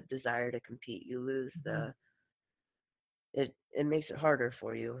lose the desire to compete. You lose Mhm. it makes it harder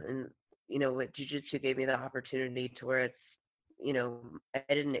for you. And what jujitsu gave me the opportunity to where it's,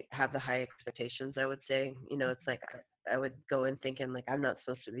 I didn't have the high expectations. I would say, it's like I would go in thinking like I'm not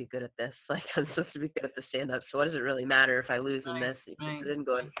supposed to be good at this. Like I'm supposed to be good at the stand up. So what does it really matter if I lose in Right. this? Because I Right. didn't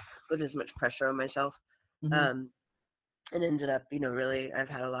go and put as much pressure on myself. Mhm. Um, and ended up, really, I've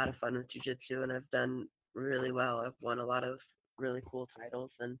had a lot of fun with jujitsu and I've done really well. I've won a lot of really cool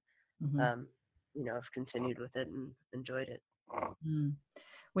titles and Mhm. um, I've continued with it and enjoyed it. Mm.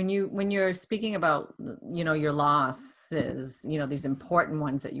 When you're speaking about, your losses, these important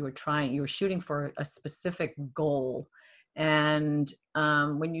ones that you were shooting for a specific goal, and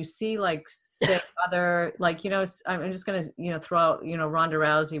when you see, like, say, other, like, I'm just going to, throw out, Ronda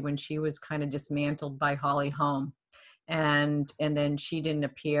Rousey, when she was kind of dismantled by Holly Holm, and then she didn't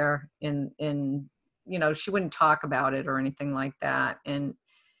appear in she wouldn't talk about it or anything like that. And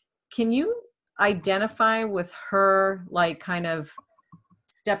can you identify with her, like, kind of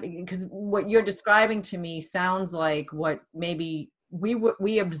stepping, because what you're describing to me sounds like what maybe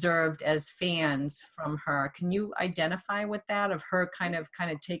we observed as fans from her. Can you identify with that, of her kind of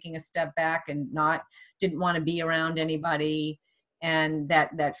taking a step back and not didn't want to be around anybody, and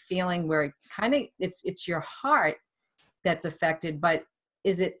that feeling where it kind of it's your heart that's affected, but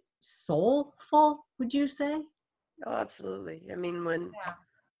is it soulful, would you say? Oh, absolutely. Yeah.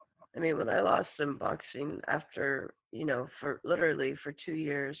 When I lost in boxing after, for literally for 2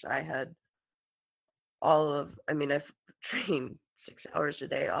 years, I've trained 6 hours a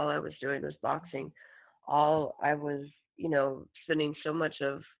day. All I was doing was boxing. All I was, spending so much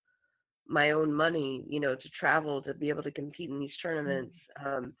of my own money, to travel, to be able to compete in these tournaments,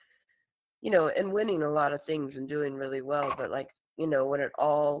 um, and winning a lot of things and doing really well. But like, when it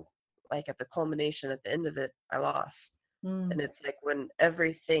all, like at the culmination, at the end of it, I lost. Mm, And it's like when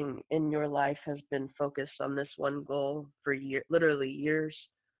everything in your life has been focused on this one goal for literally years,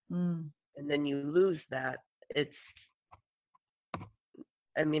 mm, and then you lose that, it's,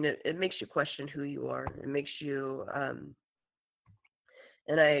 it makes you question who you are. It makes you,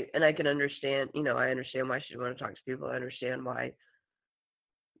 and I can understand, I understand why she didn't want to talk to people. I understand why,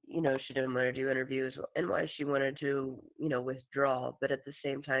 she didn't want to do interviews and why she wanted to, withdraw. But at the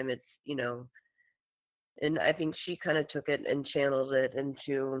same time, it's, and I think she kind of took it and channeled it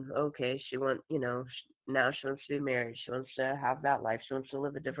into, okay, now she wants to be married. She wants to have that life. She wants to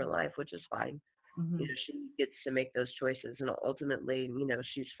live a different life, which is fine. Mm-hmm. She gets to make those choices, and ultimately,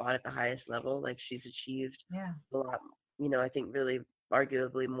 she's fought at the highest level. Like, she's achieved Yeah. a lot, I think really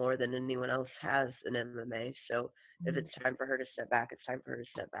arguably more than anyone else has in MMA. So if Mm-hmm. it's time for her to step back, it's time for her to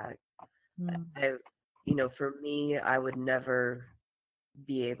step back. Mm-hmm. I, for me, I would never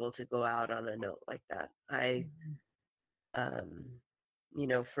be able to go out on a note like that. Um,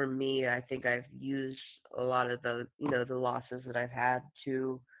 for me, I think I've used a lot of the losses that I've had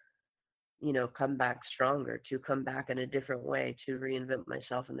to, come back stronger, to come back in a different way, to reinvent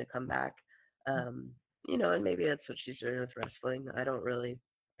myself and to come back. Um, and maybe that's what she's doing with wrestling. I don't really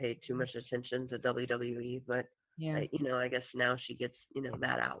pay too much attention to WWE, but Yeah. I guess now she gets,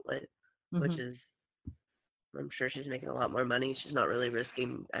 that outlet, which Mm-hmm. is, I'm sure she's making a lot more money. She's not really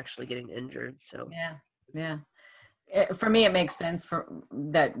risking actually getting injured. So, Yeah. Yeah. For me, it makes sense for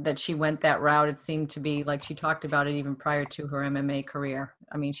that she went that route. It seemed to be like she talked about it even prior to her MMA career.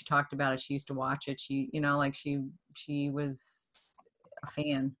 I mean, she talked about it. She used to watch it. She, like she was a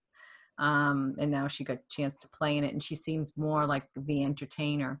fan. And now she got a chance to play in it, and she seems more like the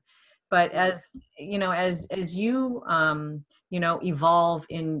entertainer. But mhm. as as you evolve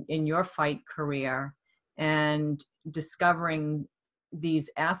in your fight career and discovering these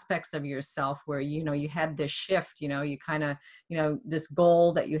aspects of yourself where you had this shift, you kind of this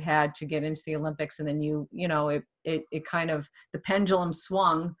goal that you had to get into the Olympics, and then it kind of, the pendulum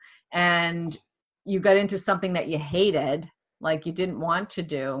swung, and you got into something that you hated, like you didn't want to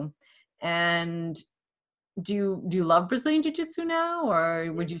do. And do you love Brazilian Jiu-Jitsu now,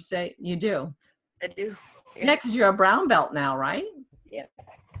 or would you say you do? I do. Yeah. Yeah, because you're a brown belt now, right? Yeah.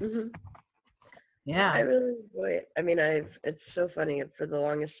 hmm Yeah, I Yeah. really enjoy it. I mean, it's so funny. For the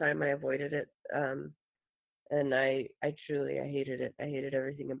longest time, I avoided it. And I truly, I hated it. I hated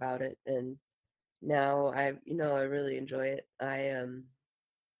everything about it. And now I really enjoy it.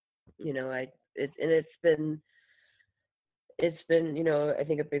 You know, I, it, and it's been, I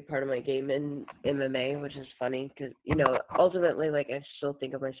think a big part of my game in MMA, which is funny because, ultimately, like, I still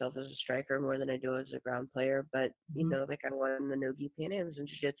think of myself as a striker more than I do as a ground player. But, Mhm. like, I won the Nogi Pan Ams in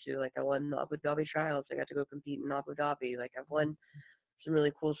Jiu-Jitsu. Like, I won the Abu Dhabi trials. I got to go compete in Abu Dhabi. Like, I've won some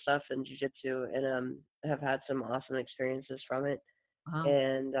really cool stuff in Jiu-Jitsu, and have had some awesome experiences from it. Wow.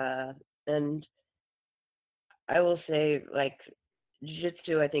 And I will say, like,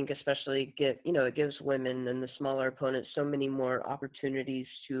 jiu-jitsu, I think especially it gives women and the smaller opponents so many more opportunities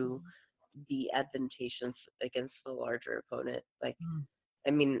to be advantageous against the larger opponent. Like, Mm.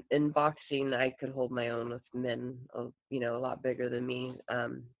 I mean, in boxing, I could hold my own with men, a lot bigger than me.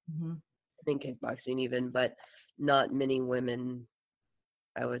 Mhm. In kickboxing even, but not many women,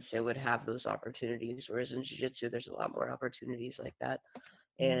 I would say, would have those opportunities. Whereas in jiu-jitsu, there's a lot more opportunities like that.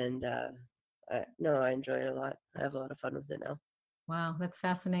 Yeah. And no, I enjoy it a lot. I have a lot of fun with it now. Wow, that's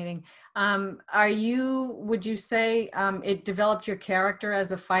fascinating. Would you say it developed your character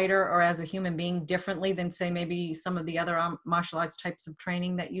as a fighter or as a human being differently than, say, maybe some of the other martial arts types of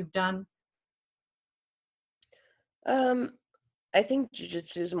training that you've done? Um, I think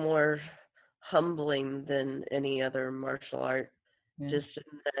jiu-jitsu is more humbling than any other martial art. Yeah. Just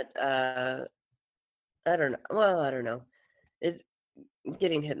in that, I don't know. Well, I don't know. It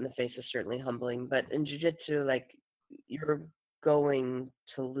Getting hit in the face is certainly humbling, but in jiu-jitsu, like, you're going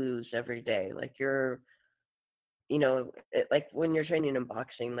to lose every day. Like, like when you're training in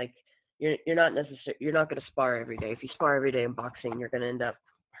boxing, like, you're not going to spar every day. If you spar every day in boxing, you're going to end up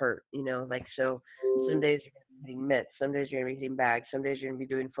hurt. Like, so some days you're going to be hitting mitts, some days you're going to be hitting bags, some days you're going to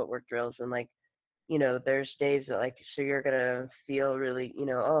be doing footwork drills, and, like, there's days that, like, so you're gonna feel really,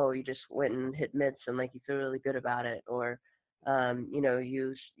 oh, you just went and hit mitts and, like, you feel really good about it. Or,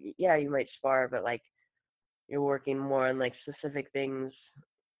 yeah, you might spar, but, like, you're working more on, like, specific things,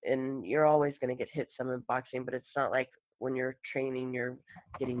 and you're always gonna get hit some in boxing, but it's not like when you're training you're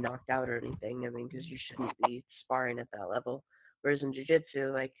getting knocked out or anything. I mean, because you shouldn't be sparring at that level. Whereas in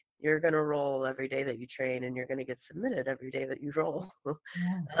jiu-jitsu, like, you're gonna roll every day that you train, and you're gonna get submitted every day that you roll.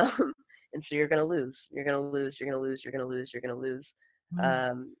 Yeah. um, and so you're gonna lose. You're gonna lose. You're gonna lose. You're gonna lose. You're gonna lose.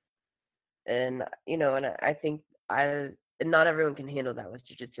 Mm. Um, and I think I and not everyone can handle that with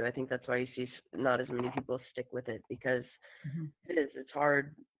jiu-jitsu. I think that's why you see not as many people stick with it, because Mhm. it's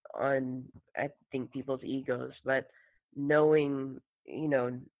hard on, I think, people's egos. But knowing,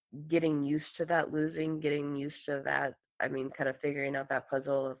 getting used to that losing, getting used to that, I mean, kind of figuring out that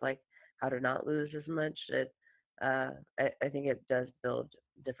puzzle of like how to not lose as much, I think it does build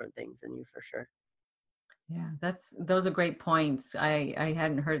different things in you for sure. Yeah, those are great points. I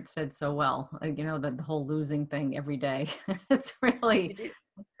hadn't heard it said so well. The whole losing thing every day. It's really,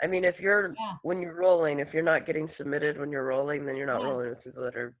 I mean, if you're yeah, when you're rolling, if you're not getting submitted when you're rolling, then you're not yeah, rolling with people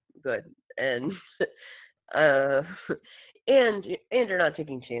that are good. And uh and you're not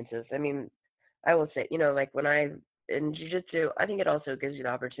taking chances. I mean, I will say, like when I in jiu-jitsu, I think it also gives you the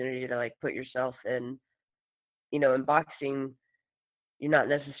opportunity to like put yourself in, in boxing, you're not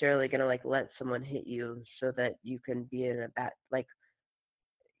necessarily going to like let someone hit you so that you can be in a bad like,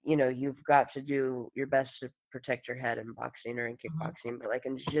 you've got to do your best to protect your head in boxing or in mhm, kickboxing, but like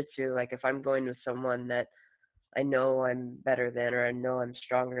in jiu-jitsu, like if I'm going with someone that I know I'm better than or I know I'm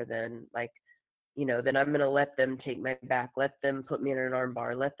stronger than, like, then I'm going to let them take my back, let them put me in an arm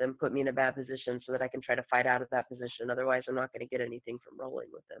bar, let them put me in a bad position so that I can try to fight out of that position. Otherwise, I'm not going to get anything from rolling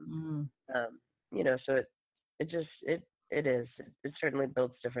with them. mm, So it just, it is, it certainly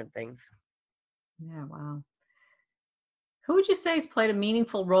builds different things. yeah, wow. Who would you say has played a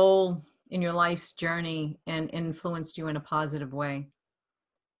meaningful role in your life's journey and influenced you in a positive way?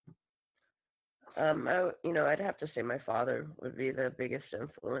 I'd have to say my father would be the biggest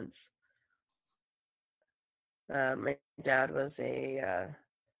influence. My dad was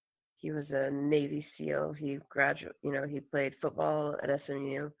he was a Navy SEAL. He played football at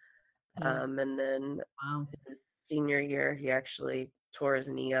SMU. Yeah, And then wow. his senior year, he actually tore his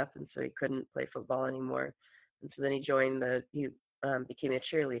knee up, and so he couldn't play football anymore. And so then he became a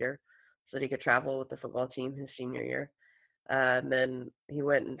cheerleader so that he could travel with the football team his senior year. And then he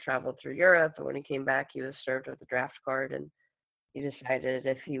went and traveled through Europe. And when he came back, he was served with a draft card, and he decided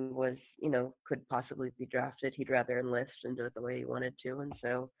if he was, could possibly be drafted, he'd rather enlist and do it the way he wanted to. And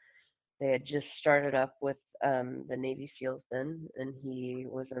so they had just started up with the Navy SEALs then, and he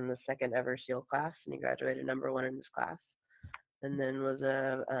was in the second ever SEAL class, and he graduated number one in his class. And then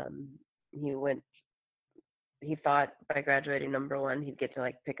he went. He thought by graduating number one, he'd get to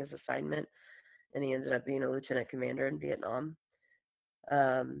like pick his assignment, and he ended up being a lieutenant commander in Vietnam.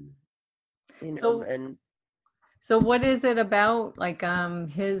 Um, So and So what is it about like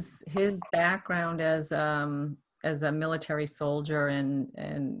his background as a military soldier and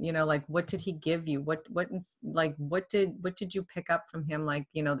like what did he give you? What did you pick up from him, like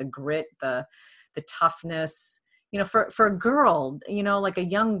the grit, the toughness, for a girl, like a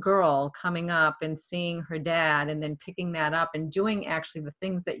young girl coming up and seeing her dad and then picking that up and doing actually the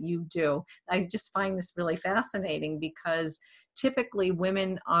things that you do. I just find this really fascinating because typically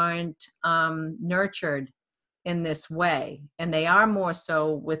women aren't nurtured in this way, and they are more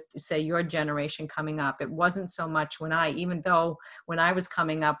so with, say, your generation coming up. It wasn't so much even though when I was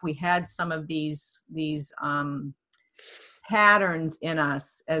coming up we had some of these patterns in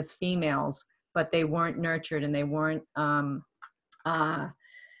us as females, but they weren't nurtured and they weren't uh,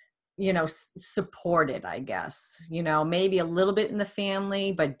 supported, I guess, maybe a little bit in the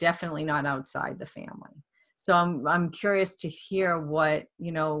family, but definitely not outside the family. So I'm curious to hear what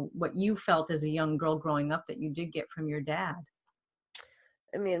you felt as a young girl growing up that you did get from your dad.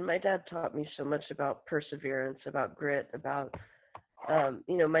 I mean, my dad taught me so much about perseverance, about grit, about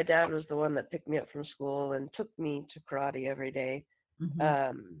my dad was the one that picked me up from school and took me to karate every day. Mm-hmm.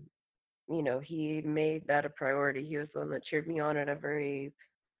 Um, he made that a priority. He was the one that cheered me on at every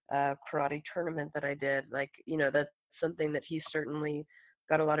karate tournament that I did. Like, that's something that he certainly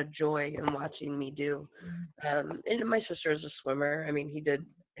got a lot of joy in watching me do. And my sister is a swimmer. I mean,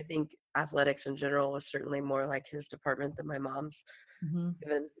 I think athletics in general was certainly more like his department than my mom's. Mm-hmm.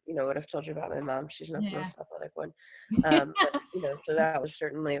 Even, what I've told you about my mom, she's not the most Yeah. athletic one. But, so that was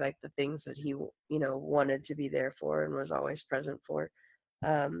certainly like the things that he, wanted to be there for and was always present for.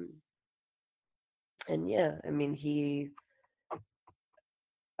 Um, and yeah, I mean,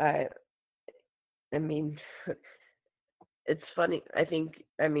 I, I mean, it's funny.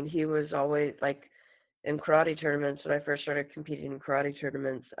 I mean, he was always like in karate tournaments when I first started competing in karate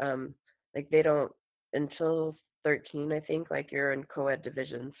tournaments. Like they don't until 13, I think. Like you're in co-ed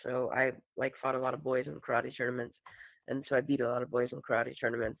divisions, so I like fought a lot of boys in karate tournaments, and so I beat a lot of boys in karate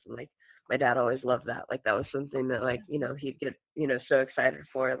tournaments. And like my dad always loved that. Like that was something that like he'd get so excited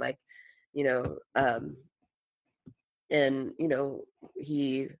for. Like you know, and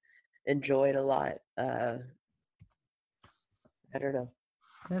he enjoyed a lot. I don't know.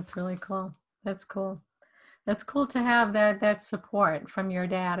 That's really cool. That's cool. That's cool to have that support from your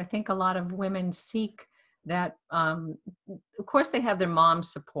dad. I think a lot of women seek that. Of course, they have their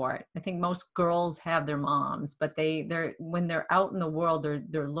mom's support. I think most girls have their moms, but they're when they're out in the world,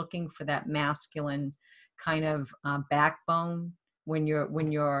 they're looking for that masculine kind of backbone when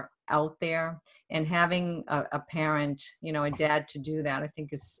you're out there, and having a parent, a dad to do that, I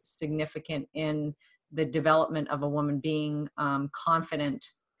think is significant in the development of a woman being confident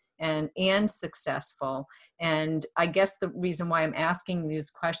and successful. And I guess the reason why I'm asking these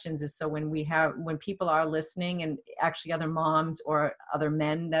questions is so when people are listening, and actually other moms or other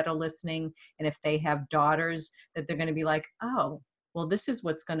men that are listening, and if they have daughters, that they're going to be like, oh, well, this is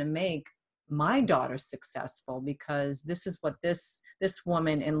what's going to make my daughter successful, because this is what this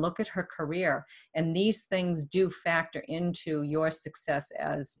woman, and look at her career, and these things do factor into your success.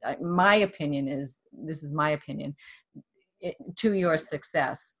 As my opinion is, this is my opinion, to your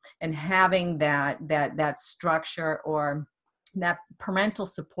success. And having that structure, or that parental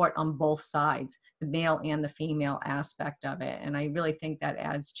support on both sides, the male and the female aspect of it. And I really think that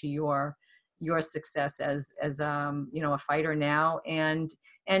adds to your success as a fighter now, and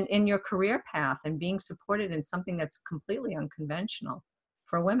in your career path, and being supported in something that's completely unconventional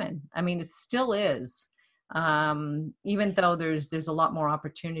for women. I mean, it still is, even though there's a lot more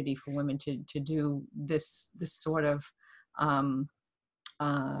opportunity for women to do this sort of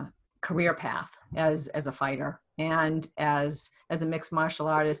career path as a fighter, and as a mixed martial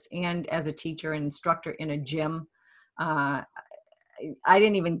artist, and as a teacher and instructor in a gym. I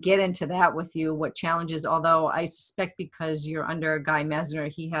didn't even get into that with you, what challenges, although I suspect because you're under Guy Mesner,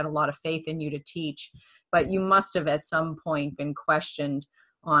 he had a lot of faith in you to teach, but you must have at some point been questioned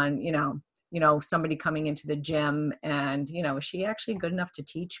on, somebody coming into the gym and, is she actually good enough to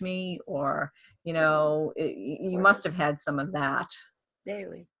teach me? Or, you must have had some of that.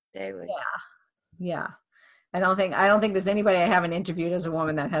 Daily. Yeah. I don't think there's anybody I haven't interviewed as a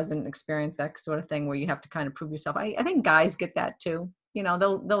woman that hasn't experienced that sort of thing, where you have to kind of prove yourself. I think guys get that too.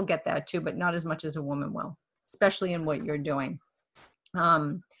 They'll get that too, but not as much as a woman will, especially in what you're doing.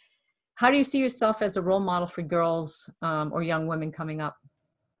 How do you see yourself as a role model for girls or young women coming up?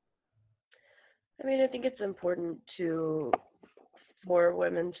 I mean, I think it's important for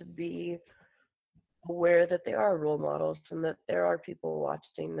women to be aware that they are role models, and that there are people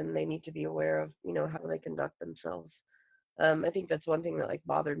watching, and they need to be aware of, how they conduct themselves. I think that's one thing that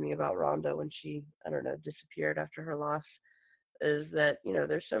bothered me about Rhonda when she, I don't know, disappeared after her loss, is that,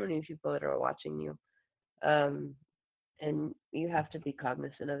 there's so many people that are watching you. And you have to be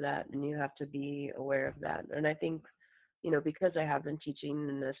cognizant of that, and you have to be aware of that. And I think, because I have been teaching,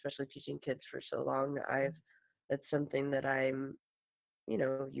 and especially teaching kids for so long, that's something that I'm,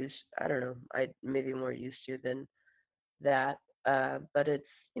 I don't know, I maybe more used to than that. But it's,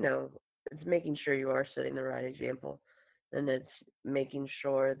 it's making sure you are setting the right example, and it's making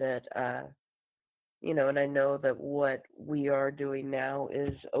sure that, and I know that what we are doing now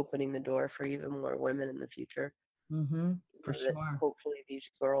is opening the door for even more women in the future. Mm-hmm, for sure. Hopefully these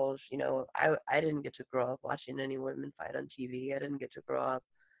girls, I didn't get to grow up watching any women fight on TV. I didn't get to grow up,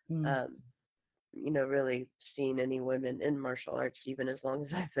 really seeing any women in martial arts, even as long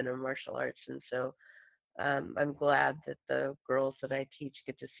as I've been in martial arts. And so I'm glad that the girls that I teach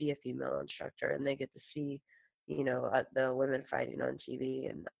get to see a female instructor, and they get to see, the women fighting on TV.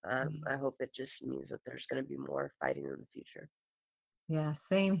 And I hope it just means that there's going to be more fighting in the future. Yeah,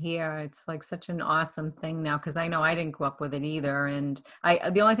 same here. It's like such an awesome thing now, because I know I didn't grow up with it either. And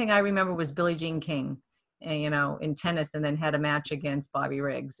the only thing I remember was Billie Jean King, in tennis, and then had a match against Bobby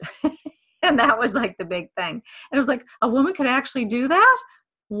Riggs. And that was like the big thing. And it was like, a woman could actually do that?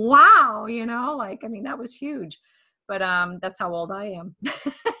 Wow, that was huge. But that's how old I am.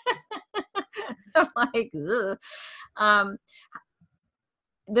 I'm like, ugh.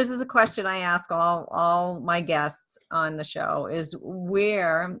 This is a question I ask all my guests on the show, is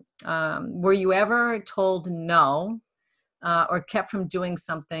were you ever told no or kept from doing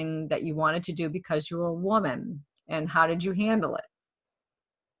something that you wanted to do because you were a woman, and how did you handle it?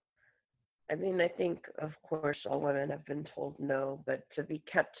 I mean, I think, of course, all women have been told no, but to be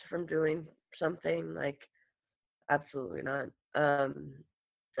kept from doing something, absolutely not.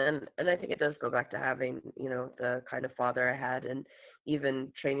 And I think it does go back to having, the kind of father I had, and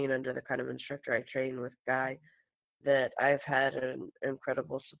even training under the kind of instructor I trained with Guy, that I've had an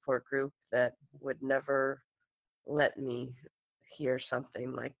incredible support group that would never let me hear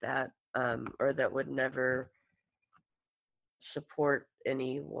something like that, or that would never support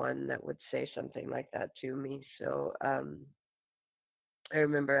anyone that would say something like that to me. So I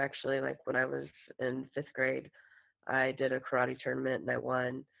remember actually, when I was in 5th grade, I did a karate tournament and I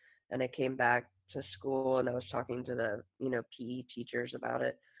won, and I came back to school and I was talking to the, PE teachers about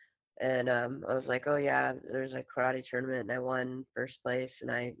it. And I was like, oh yeah, there's a karate tournament and I won first place,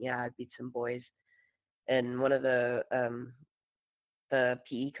 and I beat some boys. And one of the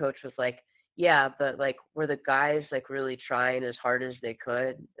PE coach was like, yeah, but like, were the guys like really trying as hard as they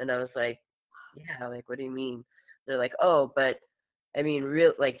could? And I was like, yeah, like, what do you mean? They're like, oh, but I mean,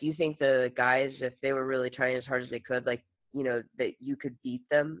 real, like, you think the guys, if they were really trying as hard as they could, like, that you could beat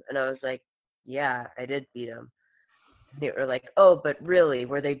them? And I was like, yeah, I did beat them. And they were like, oh, but really,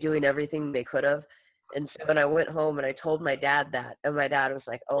 were they doing everything they could have? And so when I went home and I told my dad that, and my dad was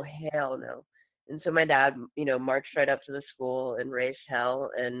like, oh, hell no. And so my dad, marched right up to the school and raised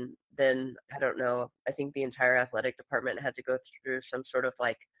hell. And then, I don't know, I think the entire athletic department had to go through some sort of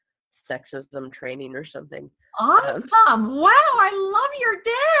like sexism training or something. Um, Awesome. Wow, I love your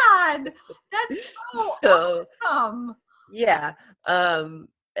dad. That's so so, awesome. yeah.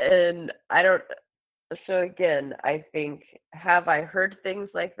 And I don't, so again, I think, have I heard things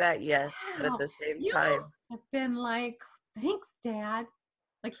like that? Yes. But at Wow. the same You time, must have been like, thanks, Dad.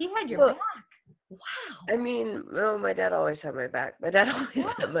 Like he had your well, back. Wow. I mean, no, my dad always had my back. My dad always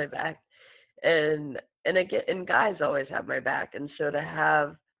Yeah. had my back, and again, and guys always have my back. And so to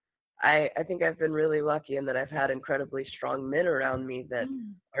have, I think I've been really lucky in that I've had incredibly strong men around me that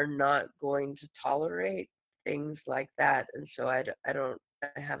Mm. are not going to tolerate things like that. And so I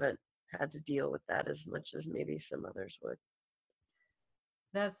haven't had to deal with that as much as maybe some others would.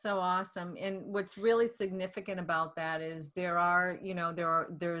 That's so awesome. And what's really significant about that is there's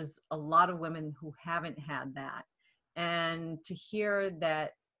a lot of women who haven't had that. And to hear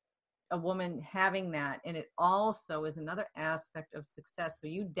that a woman having that, and it also is another aspect of success. So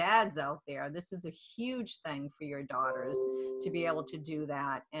you dads out there, this is a huge thing for your daughters to be able to do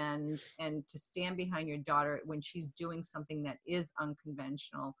that, and to stand behind your daughter when she's doing something that is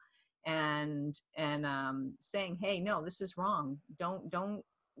unconventional, and saying, hey, no, this is wrong. Don't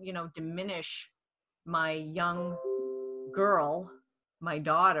diminish my young girl, my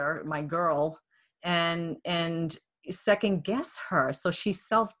daughter, my girl, and second guess her. So she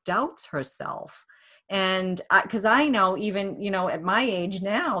self-doubts herself. And because I know, even at my age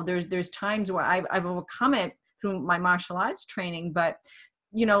now, there's times where I've overcome it through my martial arts training. But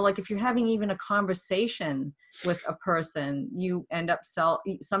like if you're having even a conversation with a person, you end up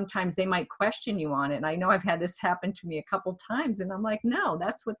sometimes they might question you on it. And I know I've had this happen to me a couple times, and I'm like, no,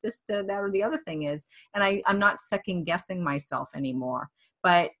 that's what that or the other thing is. And I'm not second guessing myself anymore.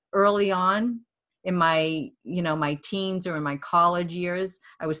 But early on in my teens or in my college years,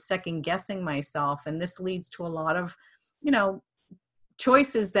 I was second guessing myself. And this leads to a lot of,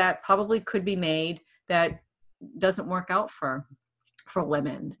 choices that probably could be made that doesn't work out for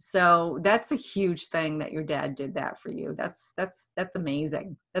women. So that's a huge thing that your dad did that for you. That's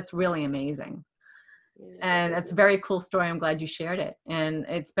amazing. That's really amazing. Yeah. And it's a very cool story. I'm glad you shared it. And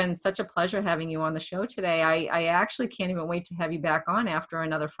it's been such a pleasure having you on the show today. I actually can't even wait to have you back on after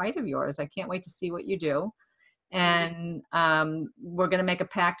another fight of yours. I can't wait to see what you do. And we're going to make a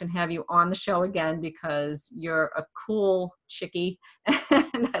pact and have you on the show again, because you're a cool chickie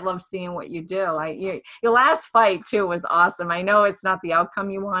and I love seeing what you do. Your last fight too was awesome. I know it's not the outcome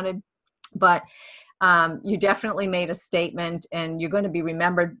you wanted, but you definitely made a statement, and you're going to be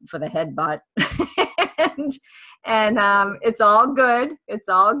remembered for the headbutt. and it's all good. It's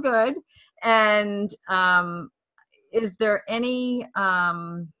all good. And is there any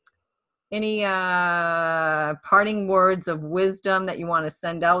parting words of wisdom that you want to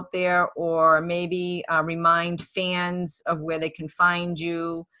send out there, or maybe remind fans of where they can find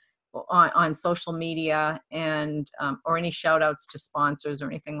you on social media, and or any shout outs to sponsors or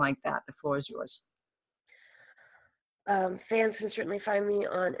anything like that? The floor is yours. Fans can certainly find me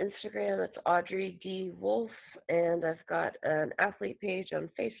on Instagram. It's Audrey D. Wolfe, and I've got an athlete page on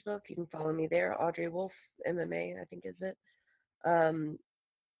Facebook. You can follow me there, Audrey Wolfe MMA, I think is it.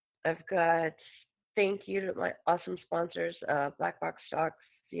 I've got, thank you to my awesome sponsors, Black Box Stocks,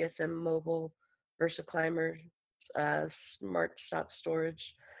 CSM Mobile, Versa Climber, Smart Stop Storage,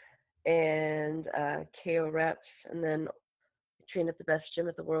 and KO Reps. And then I train at the best gym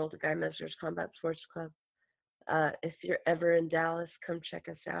at the world, the Guy Messer's Combat Sports Club. If you're ever in Dallas, come check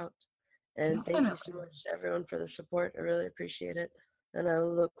us out. And thank you so much to everyone for the support. I really appreciate it. And I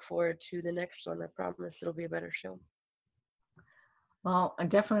look forward to the next one. I promise it'll be a better show. Well, I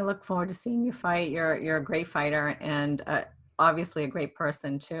definitely look forward to seeing you fight. You're a great fighter, and obviously a great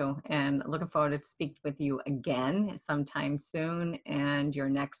person too. And looking forward to speak with you again sometime soon. And your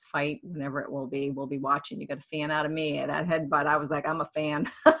next fight, whenever it will be, we'll be watching. You got a fan out of me. That headbutt, I was like, I'm a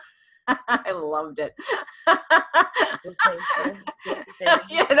fan. I loved it.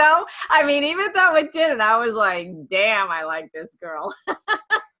 I mean, even though it didn't, I was like, damn, I like this girl.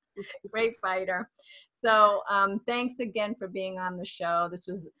 Great fighter. So thanks again for being on the show. This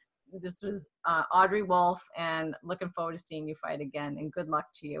was this was Audrey Wolfe, and looking forward to seeing you fight again, and good luck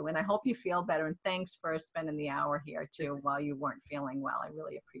to you. And I hope you feel better, and thanks for spending the hour here too while you weren't feeling well. I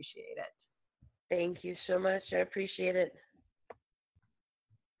really appreciate it. Thank you so much. I appreciate it.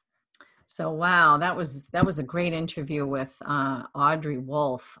 So, wow, that was a great interview with Audrey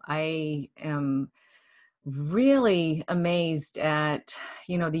Wolfe. I am really amazed at,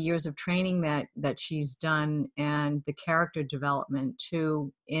 you know, the years of training that she's done, and the character development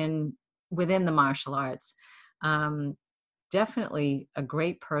too within the martial arts. Definitely a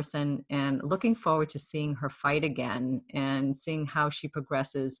great person, and looking forward to seeing her fight again and seeing how she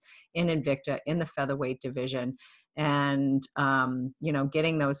progresses in Invicta in the featherweight division. And, you know,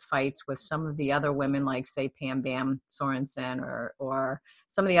 getting those fights with some of the other women, like say Pam Bam Sorensen, or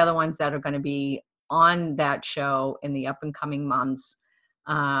some of the other ones that are going to be on that show in the up and coming months.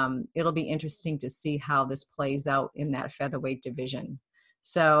 It'll be interesting to see how this plays out in that featherweight division.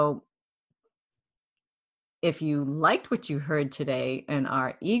 So if you liked what you heard today and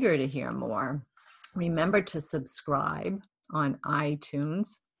are eager to hear more, remember to subscribe on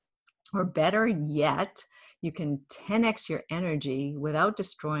iTunes, or better yet, you can 10x your energy without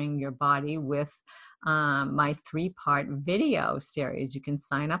destroying your body with my 3-part video series. You can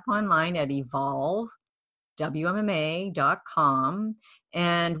sign up online at evolvewmma.com.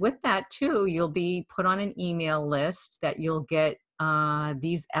 And with that too, you'll be put on an email list that you'll get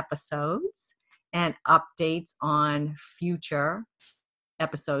these episodes and updates on future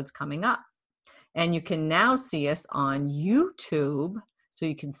episodes coming up. And you can now see us on YouTube, so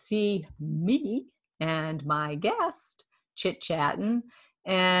you can see me and my guest chit-chatting.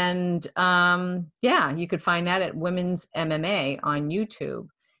 And yeah, you could find that at Women's MMA on YouTube.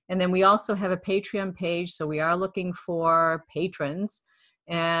 And then we also have a Patreon page, so we are looking for patrons.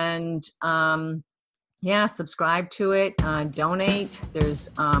 And yeah, subscribe to it, donate. There's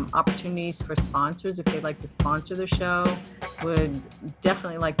opportunities for sponsors if they'd like to sponsor the show. Would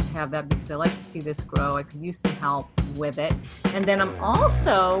definitely like to have that, because I like to see this grow. I could use some help with it. And then I'm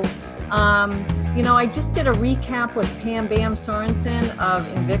also, you know, I just did a recap with Pam Bam Sorensen of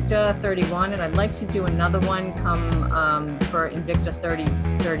Invicta 31, and I'd like to do another one for Invicta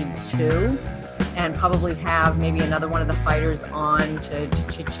 32. And probably have maybe another one of the fighters on to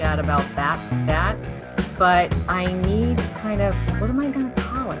chit-chat about that. But I need kind of, what am I going to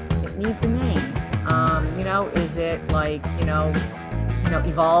call it? It needs a name. You know, is it like, you know,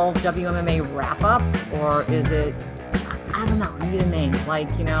 Evolve WMMA wrap-up? Or is it, I don't know, I need a name.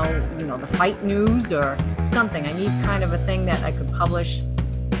 Like, you know, the fight news or something. I need kind of a thing that I could publish,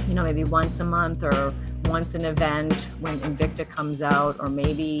 you know, maybe once a month, or once an event when Invicta comes out, or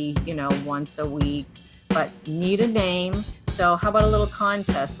maybe, you know, once a week, but need a name. So how about a little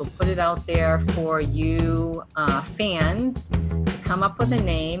contest? We'll put it out there for you fans to come up with a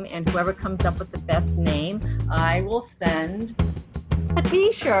name, and whoever comes up with the best name, I will send a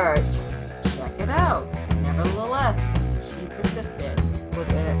t-shirt. Check it out. Nevertheless, she persisted,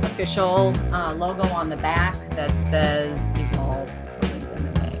 with an official logo on the back that says Evolve Women's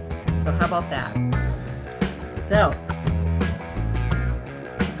MMA. So how about that? So,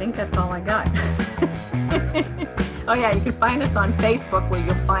 I think that's all I got. Oh yeah, you can find us on Facebook, where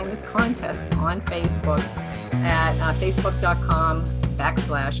you'll find this contest on Facebook at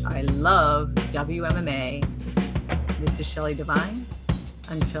facebook.com/ILoveWMMA. This is Shelley Devine.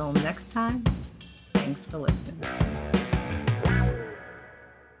 Until next time, thanks for listening.